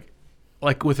before,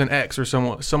 like with an ex or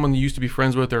someone you used to be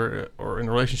friends with or in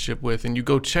a relationship with, and you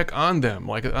go check on them,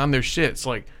 like on their shit. It's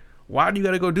like, why do you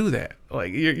got to go do that?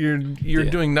 Like you're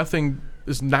doing nothing.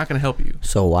 It's not going to help you.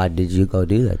 So why did you go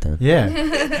do that then? Yeah.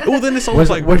 Well, then it's almost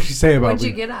like, What'd she say about What'd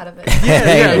you me? get out of it?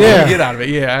 yeah, Yeah. you get out of it.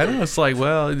 Yeah, I know. It's like,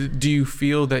 well, do you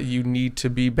feel that you need to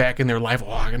be back in their life?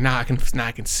 Oh, now I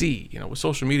can see. You know, with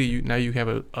social media, now you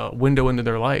have a window into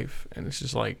their life, and it's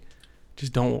just like,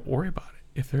 just don't worry about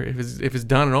it. If it's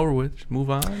done and over with, just move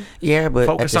on. Yeah, but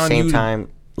Focus at the on same you. time,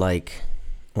 like,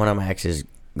 one of my ex's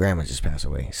grandma just passed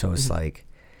away. So it's like,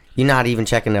 you're not even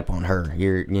checking up on her.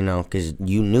 You're, because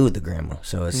you knew the grandma.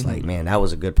 So it's like, man, that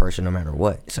was a good person no matter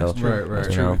what. So, Right.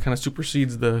 you know, It kind of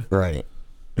supersedes the. right.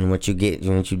 And what you get,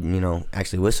 once you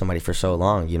actually with somebody for so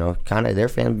long, kind of their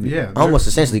family, Yeah, almost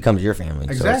essentially becomes your family.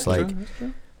 Exactly. So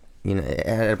it's like,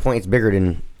 at a point, it's bigger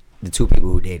than the two people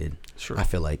who dated. Sure. I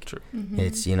feel like Sure.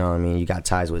 it's, you got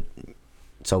ties with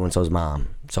so and so's mom,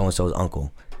 so and so's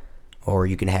uncle, or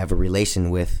you can have a relation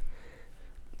with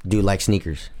dude like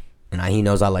sneakers. and he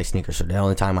knows I like sneakers. So the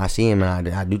only time I see him and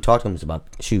I do talk to him is about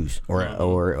shoes or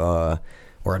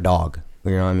a dog.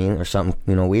 You know what I mean, or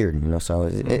something weird. So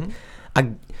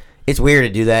it's weird to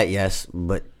do that, yes,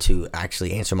 but to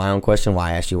actually answer my own question,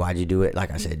 why I asked you why'd you do it,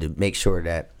 like I said, to make sure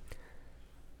that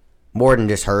more than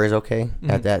just her is okay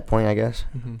at that point, I guess.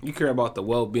 You care about the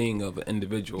well-being of an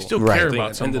individual. You still Right. care I think about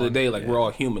at the end of the day, like we're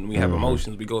all human. We have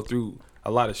emotions. We go through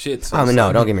a lot of shit. So I mean, it's no,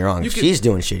 like- don't get me wrong. You If could- she's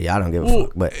doing shitty, I don't give a Well,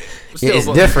 fuck. But still, it's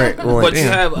but- different. When, But you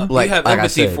have like I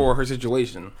empathy said. for her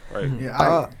situation, right?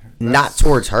 Yeah, Not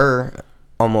towards her,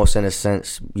 almost in a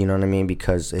sense. You know what I mean?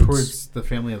 Because it's towards the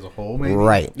family as a whole, maybe.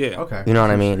 right. Yeah. Okay. You know what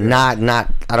I mean? Not.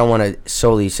 I don't want to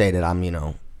solely say that I'm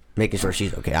making sure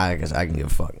she's okay. I guess I can give a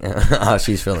fuck how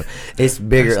she's feeling. It's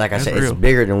bigger. Like I That's said, real. it's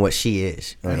bigger than what she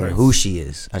is and Right. who she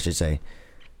is. I should say.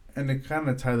 And to kind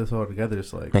of tie this all together,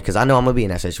 it's like, Because I know I'm gonna be in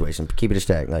that situation. Keep it a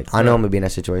stack. Like I know I'm gonna be in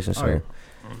that situation. So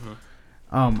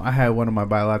Oh, yeah. I had one of my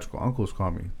biological uncles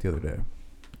call me the other day,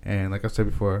 and like I said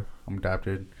before, I'm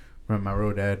adopted. Met my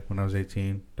real dad when I was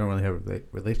 18. Don't really have a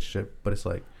relationship, but it's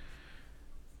like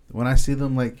when I see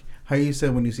them, like how you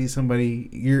said, when you see somebody,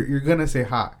 you're gonna say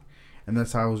hi, and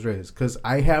that's how I was raised. Because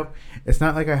it's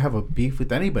not like I have a beef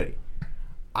with anybody.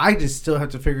 I just still have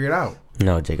to figure it out.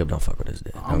 no, Jacob, don't fuck with his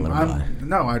dad. Don't let him lie.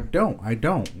 No, I don't.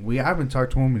 I haven't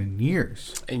talked to him in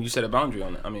years. And you set a boundary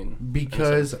on it. I mean,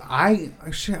 Because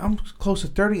I'm close to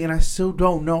 30 and I still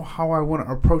don't know how I want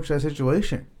to approach that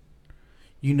situation.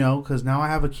 Because now I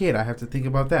have a kid. I have to think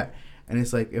about that. And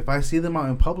it's like, if I see them out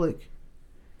in public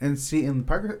and see in the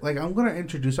park, like, I'm going to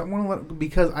introduce them. I'm going to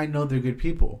because I know they're good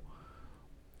people.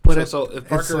 But so if it's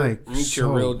Parker like meets your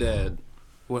real dad,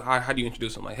 how do you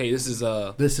introduce him? Like, hey, this is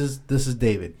This is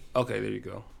David. okay, there you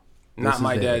go. This Not is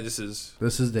my David. dad.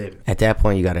 This is David. At that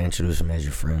point, you got to introduce him as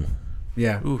your friend,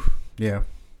 Yeah. Oof. Yeah.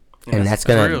 and that's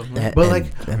gonna. real, man. But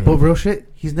but real shit,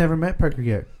 he's never met Parker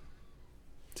yet.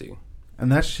 see.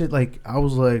 And that shit, like, I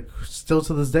was like, still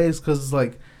to this day, is because it's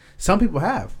like, some people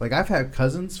have. Like, I've had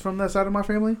cousins from that side of my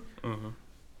family.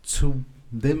 So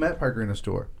they met Parker in a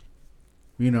store,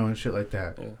 and shit like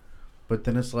that. Yeah. But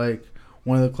then it's like,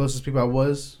 one of the closest people I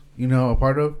was, a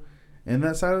part of, in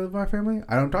that side of my family,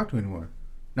 I don't talk to anymore.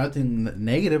 Nothing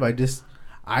negative. I just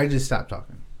stopped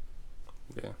talking.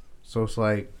 Yeah. So it's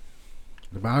like,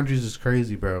 the boundaries is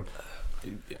crazy, bro.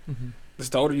 Yeah.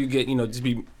 Just the older you get, just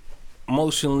be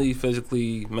emotionally,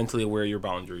 physically, mentally aware of your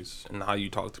boundaries and how you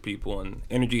talk to people. And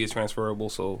energy is transferable,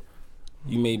 so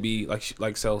you may be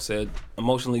like Sel said,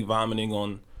 emotionally vomiting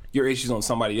on your issues on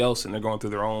somebody else, and they're going through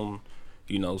their own,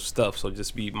 stuff. So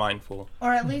just be mindful.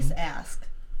 Or at least ask.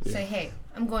 Say, hey,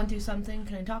 I'm going through something.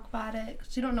 Can I talk about it?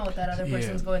 Because you don't know what that other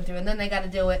person's going through. And then they got to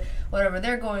deal with whatever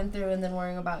they're going through and then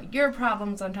worrying about your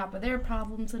problems on top of their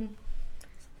problems. And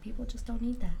people just don't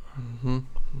need that.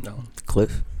 No.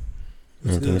 Cliff.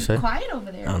 Anything to say? Quiet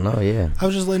over there. I don't know. Yeah. I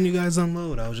was just letting you guys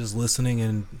unload. I was just listening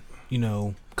and,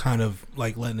 kind of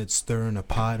like letting it stir in a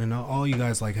pot. And all you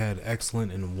guys like had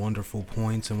excellent and wonderful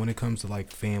points. And when it comes to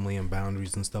like family and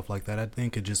boundaries and stuff like that, I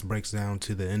think it just breaks down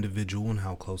to the individual and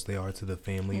how close they are to the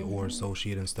family or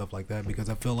associate and stuff like that. Because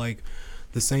I feel like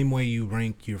the same way you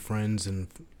rank your friends and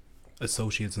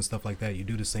associates and stuff like that, you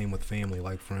do the same with family.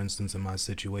 Like, for instance, in my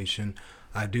situation,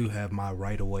 I do have my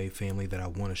right away family that I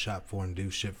want to shop for and do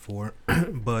shit for.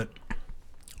 But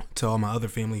to all my other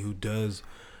family who does,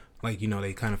 like,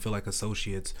 they kind of feel like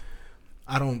associates,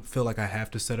 I don't feel like I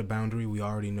have to set a boundary. We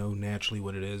already know naturally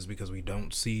what it is because we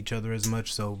don't see each other as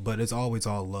much. So, but it's always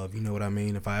all love. You know what I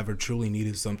mean? If I ever truly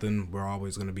needed something, we're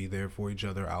always going to be there for each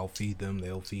other. I'll feed them.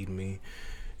 They'll feed me.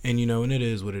 And, and it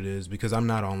is what it is because I'm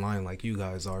not online like you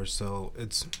guys are. So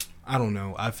I don't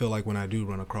know. I feel like when I do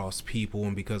run across people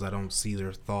and because I don't see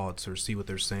their thoughts or see what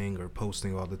they're saying or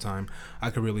posting all the time,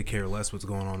 I could really care less what's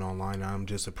going on online. I'm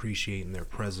just appreciating their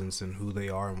presence and who they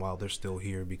are and while they're still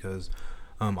here because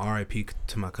RIP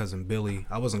to my cousin Billy.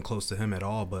 I wasn't close to him at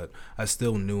all, but I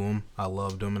still knew him. I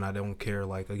loved him, and I don't care,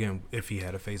 like, again, if he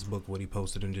had a Facebook, what he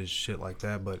posted and just shit like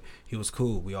that, but he was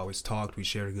cool. We always talked. We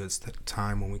shared a good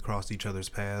time when we crossed each other's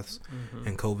paths,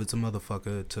 and COVID's a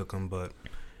motherfucker. It took him, but,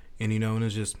 and, and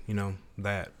it's just,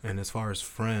 that. And as far as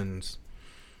friends,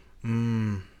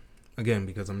 again,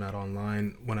 because I'm not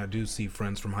online, when I do see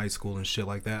friends from high school and shit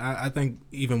like that, I think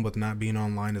even with not being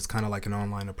online, it's kind of like an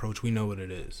online approach. We know what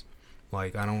it is.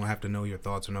 Like, I don't have to know your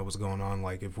thoughts or know what's going on.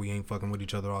 Like, if we ain't fucking with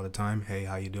each other all the time, hey,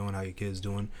 how you doing? How your kids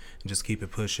doing? And just keep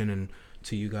it pushing. And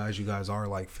to you guys are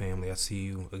like family. I see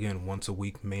you, again, once a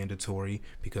week, mandatory,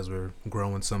 because we're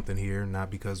growing something here.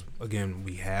 Not because, again,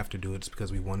 we have to do it. It's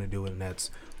because we want to do it, and that's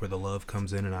where the love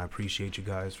comes in, and I appreciate you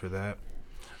guys for that.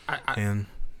 I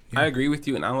agree with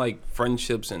you, and I like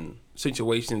friendships and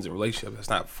situations and relationships that's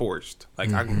not forced.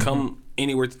 Like I can come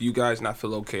anywhere to you guys and I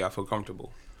feel okay. I feel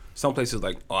comfortable. Some places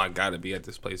like, oh, I gotta be at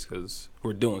this place because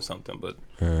we're doing something. But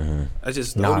that's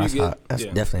just the older you get. That's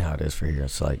definitely how it is for here.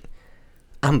 It's like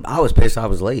I was pissed I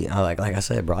was late. Like I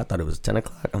said, bro, I thought it was 10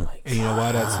 o'clock. I'm like, and you know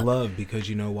why that's love? Because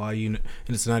you know why and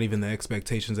it's not even the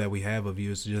expectations that we have of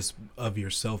you. It's just of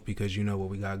yourself because you know what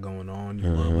we got going on. You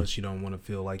love us. You don't want to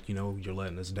feel like, you know, you're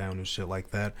letting us down and shit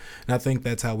like that. And I think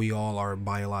that's how we all are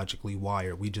biologically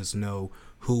wired. We just know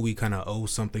who we kind of owe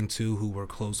something to, who we're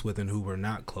close with and who we're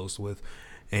not close with.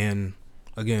 And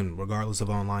again, regardless of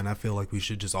online, I feel like we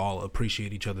should just all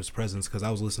appreciate each other's presence, because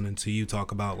I was listening to you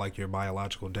talk about like your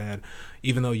biological dad.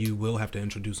 Even though you will have to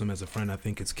introduce him as a friend, I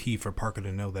think it's key for Parker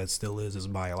to know that still is his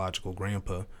biological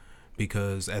grandpa,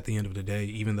 because at the end of the day,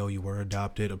 even though you were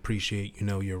adopted, appreciate, you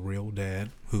know, your real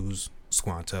dad, who's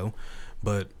Squanto.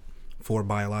 But for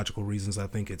biological reasons, I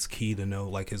think it's key to know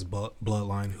like his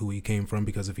bloodline, who he came from,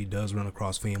 because if he does run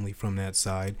across family from that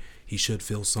side, he should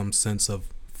feel some sense of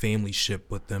family ship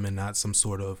with them and not some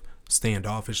sort of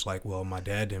standoffish like, well, my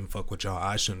dad didn't fuck with y'all,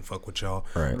 I shouldn't fuck with y'all.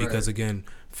 Right. Because again,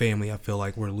 family, I feel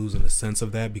like we're losing a sense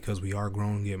of that because we are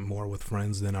growing, get more with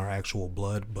friends than our actual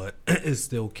blood. But it's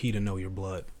still key to know your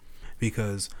blood,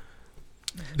 because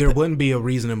there wouldn't be a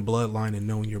reason in bloodline and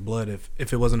knowing your blood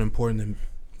if it wasn't important. Then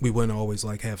we wouldn't always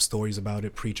like have stories about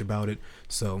it, preach about it.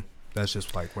 So that's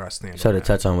just like where I stand. So to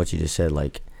touch on what you just said,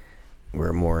 like,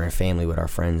 we're more in family with our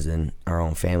friends than our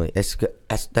own family.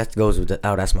 That goes with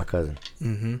that's my cousin.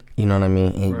 Mm-hmm. You know what I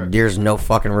mean? And there's no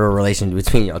fucking real relation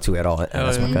between y'all two at all.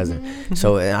 That's my cousin.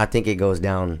 So I think it goes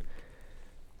down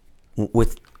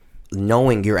with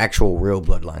knowing your actual real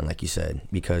bloodline, like you said,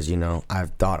 because, you know,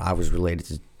 I've thought I was related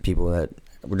to people that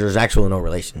there's actually no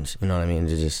relations. You know what I mean?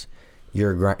 It's just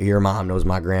your mom knows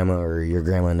my grandma, or your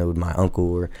grandma knows my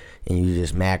uncle, and you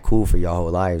just mad cool for your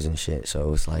whole lives and shit.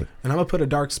 So it's like, and I'm gonna put a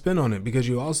dark spin on it, because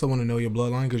you also want to know your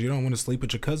bloodline, because you don't want to sleep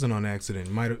with your cousin on accident.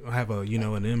 You might have a, you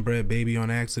know, an inbred baby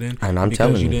on accident, and I'm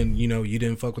telling you, you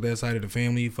didn't fuck with that side of the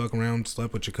family. You fuck around,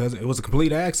 slept with your cousin. It was a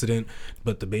complete accident,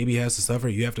 but the baby has to suffer.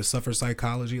 You have to suffer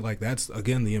psychology. Like, that's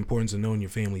again the importance of knowing your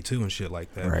family too and shit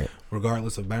like that. Right.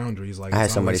 Regardless of boundaries. Like, I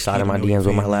had somebody slide in my DMs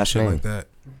with my last name. Like that.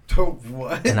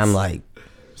 What? And I'm like,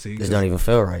 see, this don't even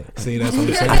feel right. See, that's what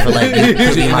I'm saying. I feel like it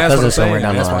could be my cousin somewhere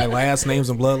down the line. That's why last names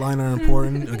and bloodline are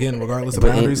important. Again, regardless of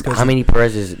boundaries. How many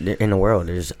Perez's in the world?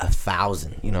 There's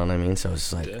 1,000. You know what I mean? So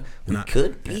it's like, we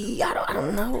could be. I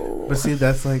don't know. But see,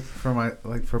 that's like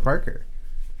for Parker.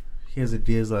 He has a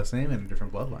Diaz last name and a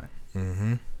different bloodline.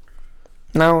 Mm-hmm.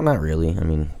 No, not really. I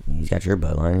mean, he's got your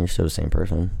bloodline. You're still the same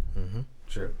person. Mm-hmm.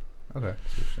 Sure. Okay.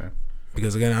 Sure.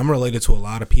 Because again, I'm related to a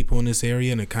lot of people in this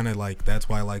area, and it kind of like, that's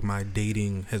why like my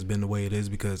dating has been the way it is,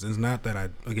 because it's not that I,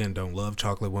 again, don't love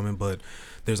chocolate women, but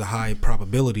there's a high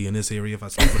probability in this area if I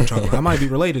sleep with chocolate, I might be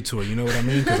related to her. You know what I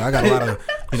mean? Because I got a lot of,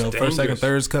 you know, first, second,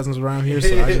 thirds cousins around here,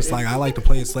 so I just like, I like to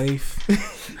play it safe.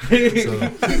 So,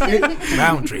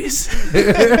 boundaries.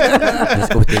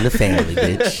 Let's go within the family,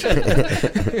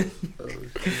 bitch.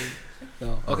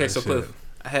 No. Okay, so Cliff,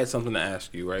 I had something to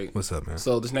ask you, right? What's up, man?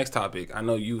 So this next topic, I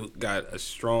know you got a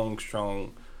strong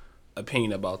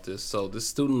opinion about this. So the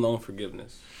student loan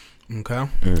forgiveness. Okay. I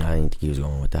didn't think he was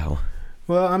going with that one.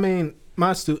 Well, I mean,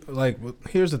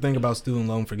 here's the thing about student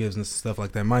loan forgiveness and stuff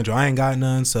like that. Mind you, I ain't got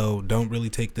none, so don't really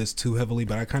take this too heavily,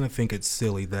 but I kind of think it's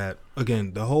silly that,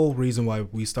 again, the whole reason why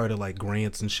we started like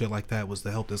grants and shit like that was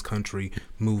to help this country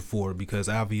move forward, because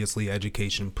obviously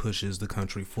education pushes the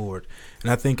country forward.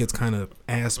 And I think it's kind of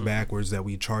ass backwards that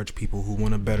we charge people who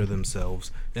want to better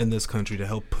themselves in this country to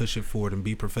help push it forward and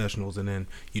be professionals, and then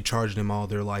you charge them all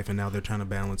their life, and now they're trying to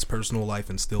balance personal life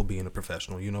and still being a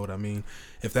professional. You know what I mean?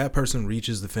 If that person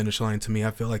reaches the finish line, to me,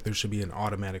 I feel like there should be an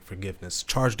automatic forgiveness.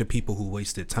 Charge the people who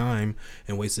wasted time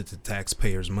and wasted the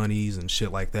taxpayers' monies and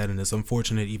shit like that. And it's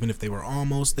unfortunate, even if they were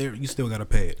almost there, you still got to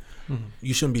pay it. Mm-hmm.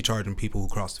 You shouldn't be charging people who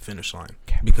cross the finish line,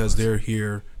 because they're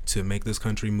here to make this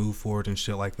country move forward and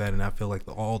shit like that. And I feel like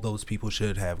all those people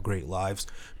should have great lives,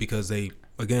 because they,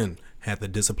 again, had the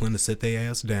discipline to sit their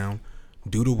ass down,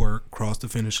 do the work, cross the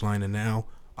finish line, and now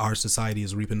our society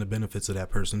is reaping the benefits of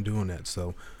that person doing that.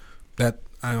 So that,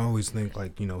 I always think,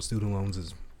 like, you know, student loans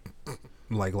is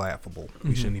like laughable.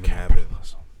 We shouldn't even have it.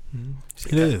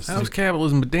 It is. That was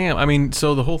capitalism, but damn. I mean,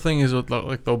 so the whole thing is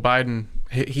like, though Biden,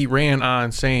 he ran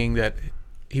on saying that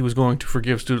he was going to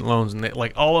forgive student loans, and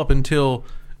like all up until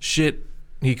shit,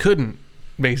 he couldn't,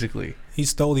 basically. He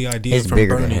stole the idea from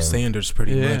Bernie Sanders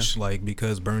pretty much, like,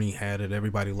 because Bernie had it,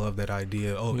 everybody loved that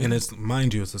idea. Oh, and it's,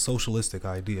 mind you, it's a socialistic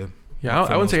idea. Yeah, I for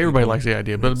wouldn't most say everybody people. likes the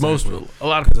idea, but Exactly. a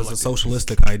lot of Because people it's a like it.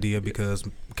 socialistic idea because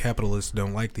capitalists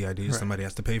don't like the idea. Right. Somebody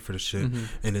has to pay for the shit. Mhm.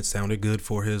 And it sounded good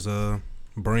for his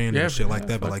brand Yeah, and shit like yeah,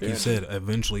 that. But fuck like yeah. you said,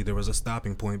 eventually there was a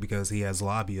stopping point because he has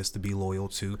lobbyists to be loyal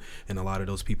to. And a lot of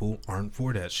those people aren't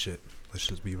for that shit. Let's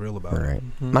just be real about All it. right.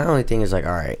 Mm-hmm. My only thing is like,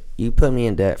 all right, you put me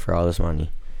in debt for all this money.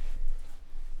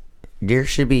 There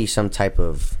should be some type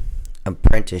of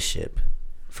apprenticeship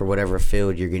for whatever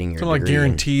field you're getting your So like degree in.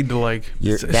 guaranteed to like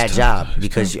it's That tough. job It's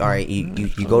because tough. all right,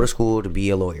 you go to school to be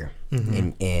a lawyer,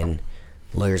 Mhm. and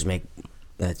lawyers make,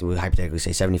 let's hypothetically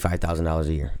say $75,000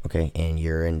 a year, okay, and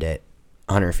you're in debt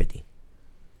 150.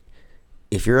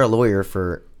 If you're a lawyer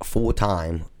for full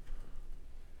time,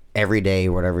 every day,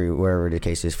 whatever the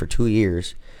case is, for 2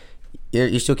 years,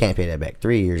 you still can't pay that back.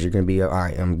 3 years, you're gonna be all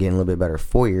right. I'm getting a little bit better.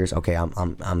 4 years, okay,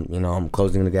 I'm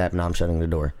closing the gap, now I'm shutting the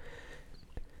door.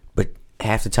 But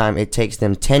half the time, it takes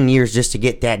them 10 years just to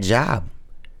get that job,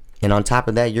 and on top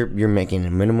of that, you're making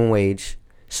a minimum wage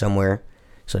somewhere.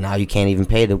 So now you can't even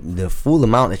pay the full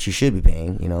amount that you should be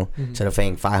paying. Instead of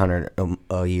paying $500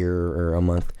 a year or a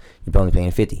month, you're only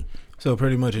paying $50. So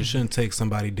pretty much it shouldn't take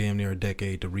somebody damn near a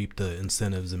decade to reap the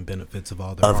incentives and benefits of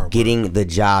all their hard Of work. getting the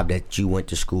job that you went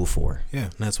to school for. Yeah,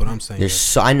 that's what I'm saying.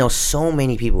 There's I know so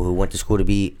many people who went to school to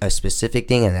be a specific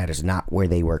thing, and that is not where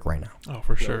they work right now. Oh,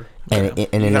 for sure. And You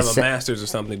in a have a se- master's or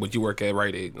something, but you work at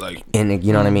Rite Aid. Like, and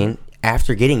you know what I mean?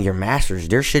 After getting your master's,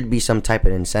 there should be some type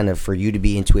of incentive for you to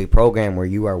be into a program where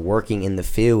you are working in the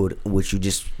field which you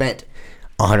just spent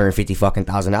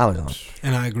 $150,000 on.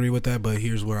 And I agree with that, but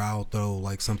here's where I'll throw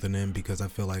like something in because I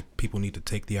feel like people need to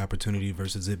take the opportunity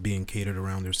versus it being catered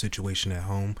around their situation at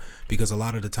home. Because a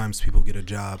lot of the times people get a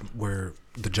job where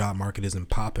the job market isn't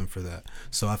popping for that.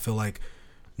 So I feel like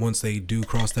once they do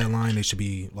cross that line, they should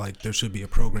be like there should be a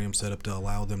program set up to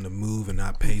allow them to move and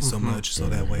not pay so much, so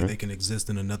that way they can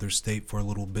exist in another state for a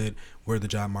little bit where the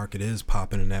job market is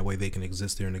popping, and that way they can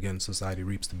exist there, and again society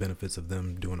reaps the benefits of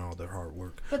them doing all their hard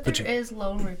work. But there is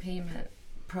loan repayment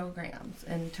programs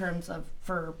in terms of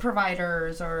for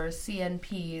providers or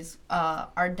CNPs,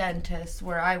 our dentists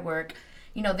where I work.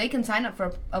 They can sign up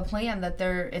for a plan that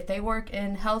if they work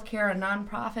in healthcare, a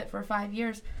nonprofit for 5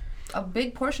 years, a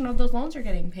big portion of those loans are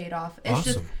getting paid off.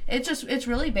 Awesome. It's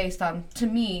really based on, to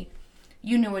me,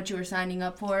 you knew what you were signing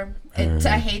up for. I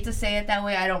hate to say it that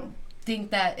way. I don't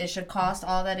think that it should cost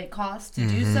all that it costs to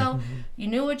do so. You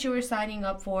knew what you were signing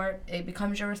up for. It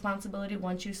becomes your responsibility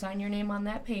once you sign your name on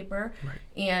that paper. Right.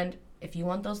 And if you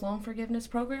want those loan forgiveness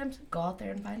programs, go out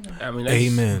there and find them. I mean, that's,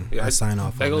 Amen. Yeah, I sign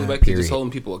off That on goes that. back to Period. just holding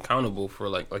people accountable for,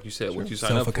 like you said, what you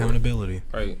sign up for. Self-accountability.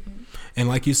 Right. And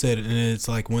like you said, and it's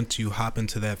like once you hop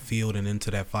into that field and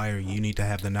into that fire, you need to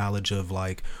have the knowledge of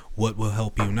like what will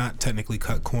help you not technically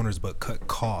cut corners, but cut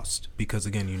cost. Because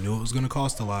again, you knew it was going to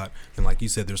cost a lot, and like you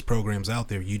said, there's programs out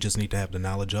there. You just need to have the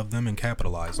knowledge of them and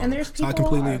capitalize on And them. there's So I people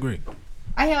completely are- agree.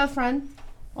 I have a friend.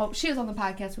 Well, she was on the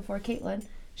podcast before, Caitlin.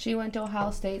 She went to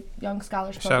Ohio State Young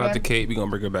Scholars Shout Program. out to Kate. We're going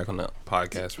to bring her back on the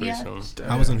podcast pretty Yeah. soon.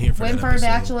 I wasn't here for Went that for her episode.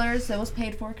 bachelor's. It was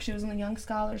paid for because she was in the Young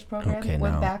Scholars Program. Okay,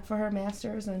 Went now- back for her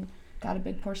master's and got a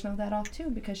big portion of that off too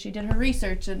because she did her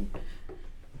research and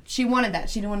she wanted that.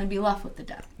 She didn't want to be left with the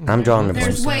debt. I'm drawing the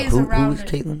There's blank. ways Who around was it.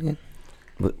 Caitlin again?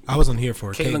 I wasn't here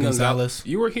for it. Kate Caitlin Gonzalez.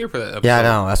 You were here for that episode. Yeah, I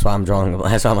know. That's why I'm drawing the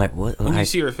blank. That's why I'm like, what? When you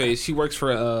see her face, she works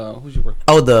for, who's she work for?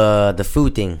 Oh, the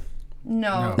food thing.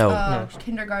 No, No.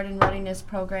 kindergarten readiness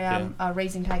program,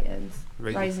 Raising Titans.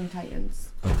 Rising Titans.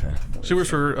 Okay. She works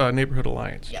for Neighborhood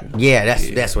Alliance. Yep. too. Yeah,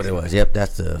 that's what it was. Yep,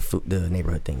 that's the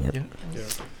neighborhood thing. Yep. Yeah.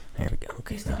 There we go.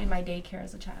 Okay. Used to be my daycare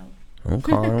as a child.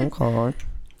 Okay.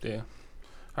 Yeah.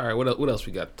 All right, what else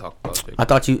we got to talk about, Jake? I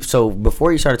thought you. So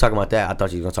before you started talking about that, I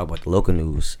thought you were gonna talk about the local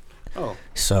news. Oh.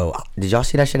 So did y'all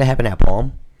see that shit that happened at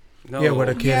Palm? No. Yeah, where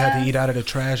the kid had to eat out of the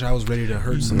trash. I was ready to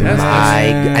hurt somebody.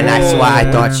 And that's why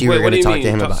I thought you were Wait, what gonna do you talk mean? to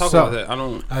him Talk about. about that. I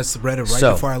don't. I read it right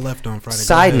So, before I left on Friday. Go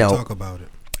side ahead and note, talk about it.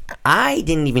 I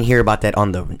didn't even hear about that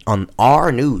on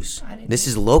our news. I didn't This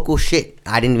is local shit.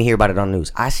 I didn't even hear about it on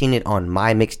news. I seen it on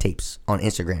my mixtapes on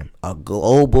Instagram. A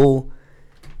global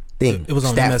thing. It was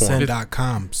on Stat form.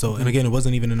 MSN.com. So, and again, it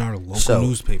wasn't even in our local So,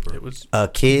 newspaper. It was A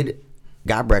kid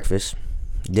got breakfast,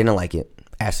 didn't like it,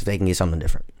 asked if they can get something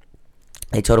different.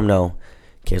 They told him no.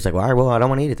 Kid was like, well, all right, well, I don't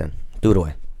want to eat it then. Do it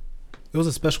away. It was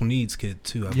a special needs kid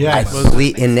too. I Yes.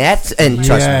 believe. And that's, and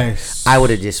trust Yes. me, I would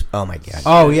have just, oh my God.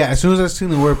 Oh yeah, as soon as I seen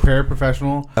the word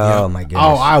paraprofessional, Oh my goodness.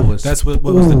 oh I was. That's what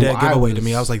was the dead Ooh, giveaway to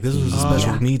me. I was like, this was a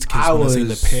special yeah. needs kid. I So when I seen the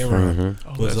was- parent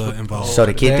was that's what- involved. So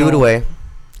the kid threw it Damn. away.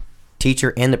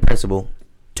 Teacher and the principal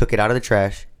took it out of the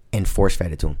trash and force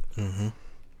fed it to him.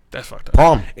 that's fucked up.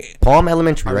 Palm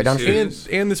Elementary, Are right you down the street. serious?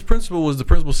 And this principal was the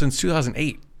principal since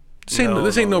 2008.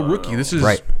 This ain't no rookie. This is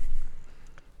Right.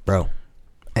 bro.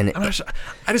 And I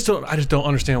just don't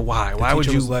understand why. Why would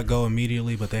you was let go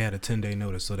immediately? But they had a 10-day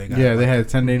notice, so they got they had a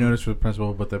 10-day notice for the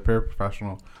principal, but the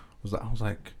paraprofessional I was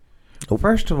like,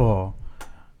 first of all,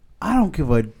 I don't give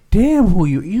a damn who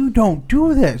you don't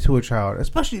do that to a child,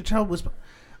 especially a child was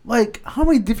like, how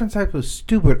many different types of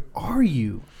stupid are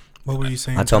you? What were you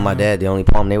saying? I told my dad the only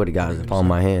palm they would have got is the palm of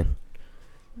my hand.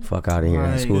 Fuck out of here.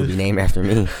 That school would be named after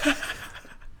me.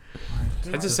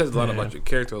 It just says a lot about your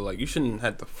character. Like, you shouldn't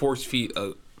have to force feed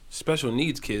a special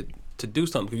needs kid to do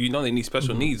something because you know they need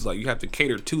special needs. Like, you have to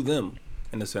cater to them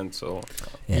in a sense. So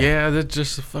yeah, that's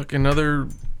just a fucking other,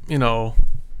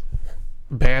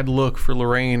 bad look for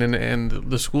Lorraine and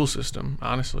the school system,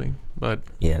 honestly. But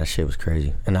yeah, that shit was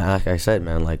crazy. And like I said,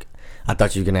 man, like, I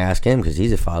thought you were gonna ask him because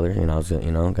he's a father. I was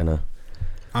gonna.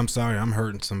 I'm sorry, I'm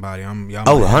hurting somebody. Y'all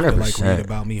 100%. like read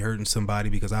about me hurting somebody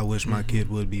because I wish my kid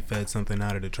would be fed something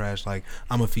out of the trash. Like,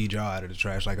 I'm gonna feed y'all out of the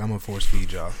trash. Like, I'm gonna force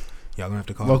feed y'all. Y'all gonna have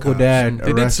to call local the cops. dad.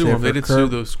 they did sue him. They did sue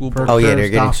the school board. Oh yeah, they're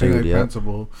getting sued. Yeah.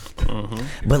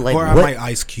 But like, or I might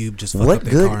Ice Cube just fuck up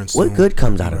their car and sue what him. good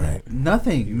comes out of that?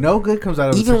 Nothing. No good comes out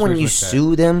of Even when you like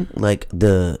sue them, like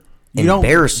the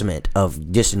embarrassment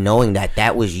of just knowing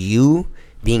that was you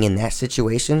being in that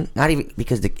situation. Not even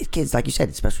because the kids, like you said,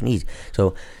 it's special needs.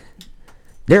 So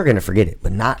they're gonna forget it,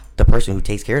 but not the person who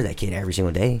takes care of that kid every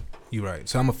single day. You right.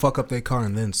 So I'm gonna fuck up their car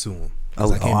and then sue them.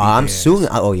 I'm suing.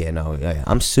 Oh yeah, no, yeah,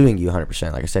 I'm suing you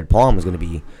 100%. Like I said, Palm is gonna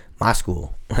be my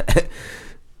school.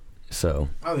 So.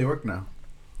 Oh, they work now.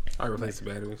 I replace the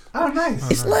batteries. Oh, nice.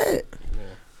 It's lit. Yeah.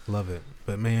 Love it.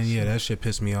 But man, yeah, that shit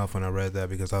pissed me off when I read that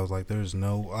because I was like, I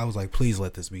was like, please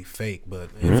let this be fake. But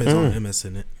if it's on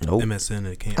MSN,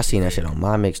 it can't. I seen that shit on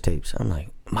my mixtapes. I'm like,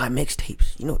 my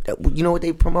mixtapes. You know what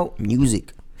they promote?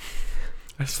 Music.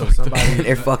 That's somebody.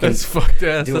 They're fucking. That's fucked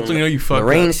ass. That's when you fucked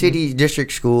Lorraine up. City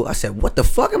District School. I said, what the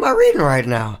fuck am I reading right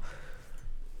now?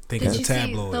 Did you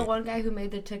see the one guy who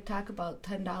made the TikTok about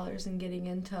 $10 and getting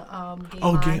into Game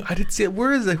On? I did see it.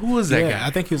 Where is it? Who was that guy? I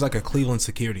think he was like a Cleveland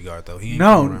security guard though. He ain't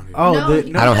no. Oh,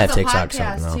 he I don't have does a TikTok.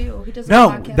 podcast, too. He does a no,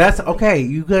 podcast that's too. okay.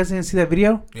 You guys didn't see that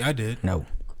video? yeah, I did. No.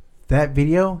 That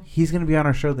video, he's gonna be on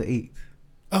our show the 8th.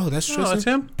 Oh, that's Tristan. That's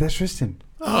him. That's Tristan.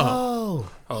 Oh,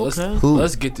 okay.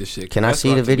 Let's get this shit. Can I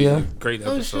see the video? Great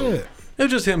Oh episode. shit. It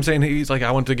was just him saying he's like,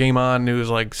 I went to Game On and it was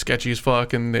like sketchy as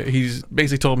fuck, and he's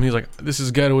basically told him, he's like, this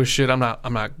is ghetto as shit. I'm not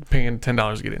paying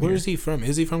 $10 to get in. Where here. is he from?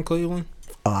 Is he from Cleveland?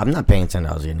 Oh, I'm not paying $10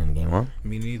 getting in the game, huh?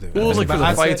 Me neither. Well, it was like for the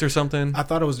I fights said- or something. I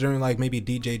thought it was during like maybe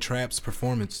DJ Trap's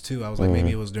performance too. I was like, maybe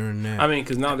it was during that. I mean,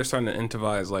 because now they're starting to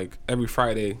improvise. Like every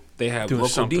Friday, they have Doing local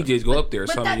something. DJs go up there. or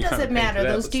But something. that You kinda doesn't pay for matter. that,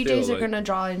 Those but DJs still, are going to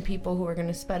draw in people who are going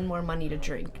to spend more money to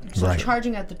drink. So Right.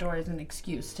 charging at the door is an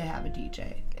excuse to have a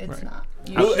DJ. It's not.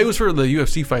 Well, it was for the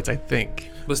UFC fights, I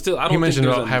think. But still, I don't He think mentioned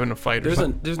there's about having a fight.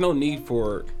 There's no need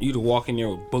for you to walk in there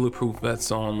with bulletproof vests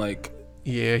on. Like,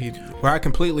 Yeah, Where I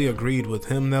completely agreed with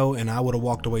him though, and I would have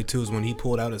walked away too, is when he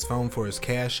pulled out his phone for his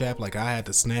Cash App. Like I had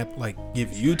to snap, like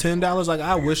give you $10. Like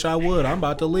I wish I would. I'm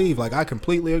about to leave. Like I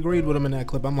completely agreed with him in that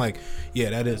clip. I'm like, yeah,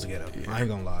 that is ghetto. I ain't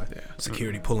gonna lie. Yeah.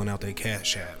 Security pulling out their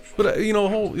Cash App. But the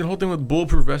whole thing with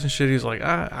bulletproof vests and shit is like,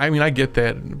 I mean, I get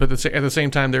that, but at the same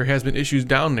time, there has been issues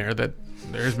down there that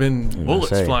there's been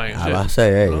bullets flying. I say,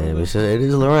 hey, it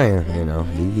is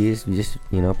Lorraine. He's just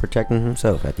protecting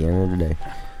himself at the end of the day.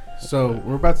 So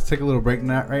we're about to take a little break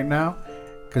right now,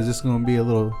 because this is going to be a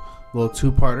little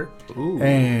two-parter. ooh,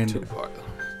 And two-part.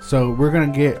 so we're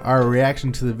going to get our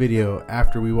reaction to the video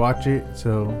after we watch it.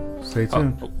 So stay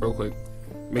tuned. Real quick.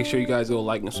 Make sure you guys go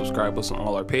like and subscribe us on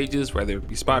all our pages, whether it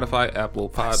be Spotify, Apple,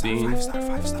 Podbean,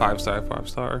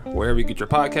 5-star, wherever you get your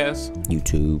podcasts.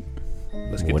 YouTube,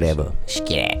 Let's get whatever.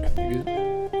 Scat.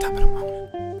 Top of the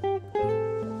moment.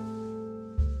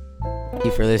 Thank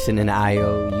you for listening to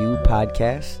IOU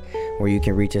Podcast, where you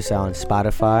can reach us on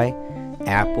Spotify,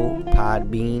 Apple,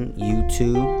 Podbean,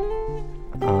 YouTube,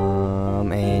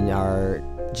 and our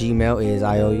Gmail is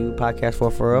IOU Podcast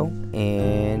 440.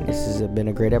 And this has been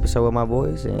a great episode with my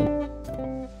boys. And